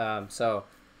here. So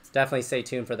definitely stay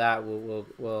tuned for that.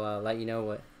 We'll let you know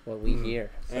what we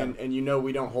hear. So. And you know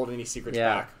we don't hold any secrets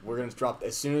back. We're gonna drop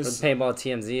as soon as paintball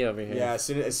TMZ over here. Yeah, as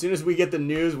soon as we get the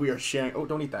news, we are sharing. Oh,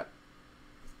 don't eat that.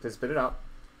 Just spit it out.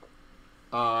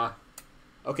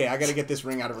 Okay, I gotta get this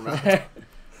ring out of her mouth.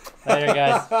 Later,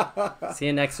 guys. See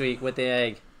you next week with the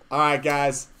egg. All right,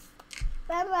 guys.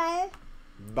 Bye-bye.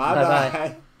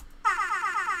 Bye-bye.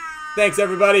 Thanks,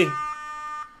 everybody.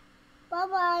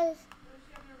 Bye-bye.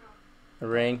 A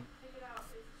ring.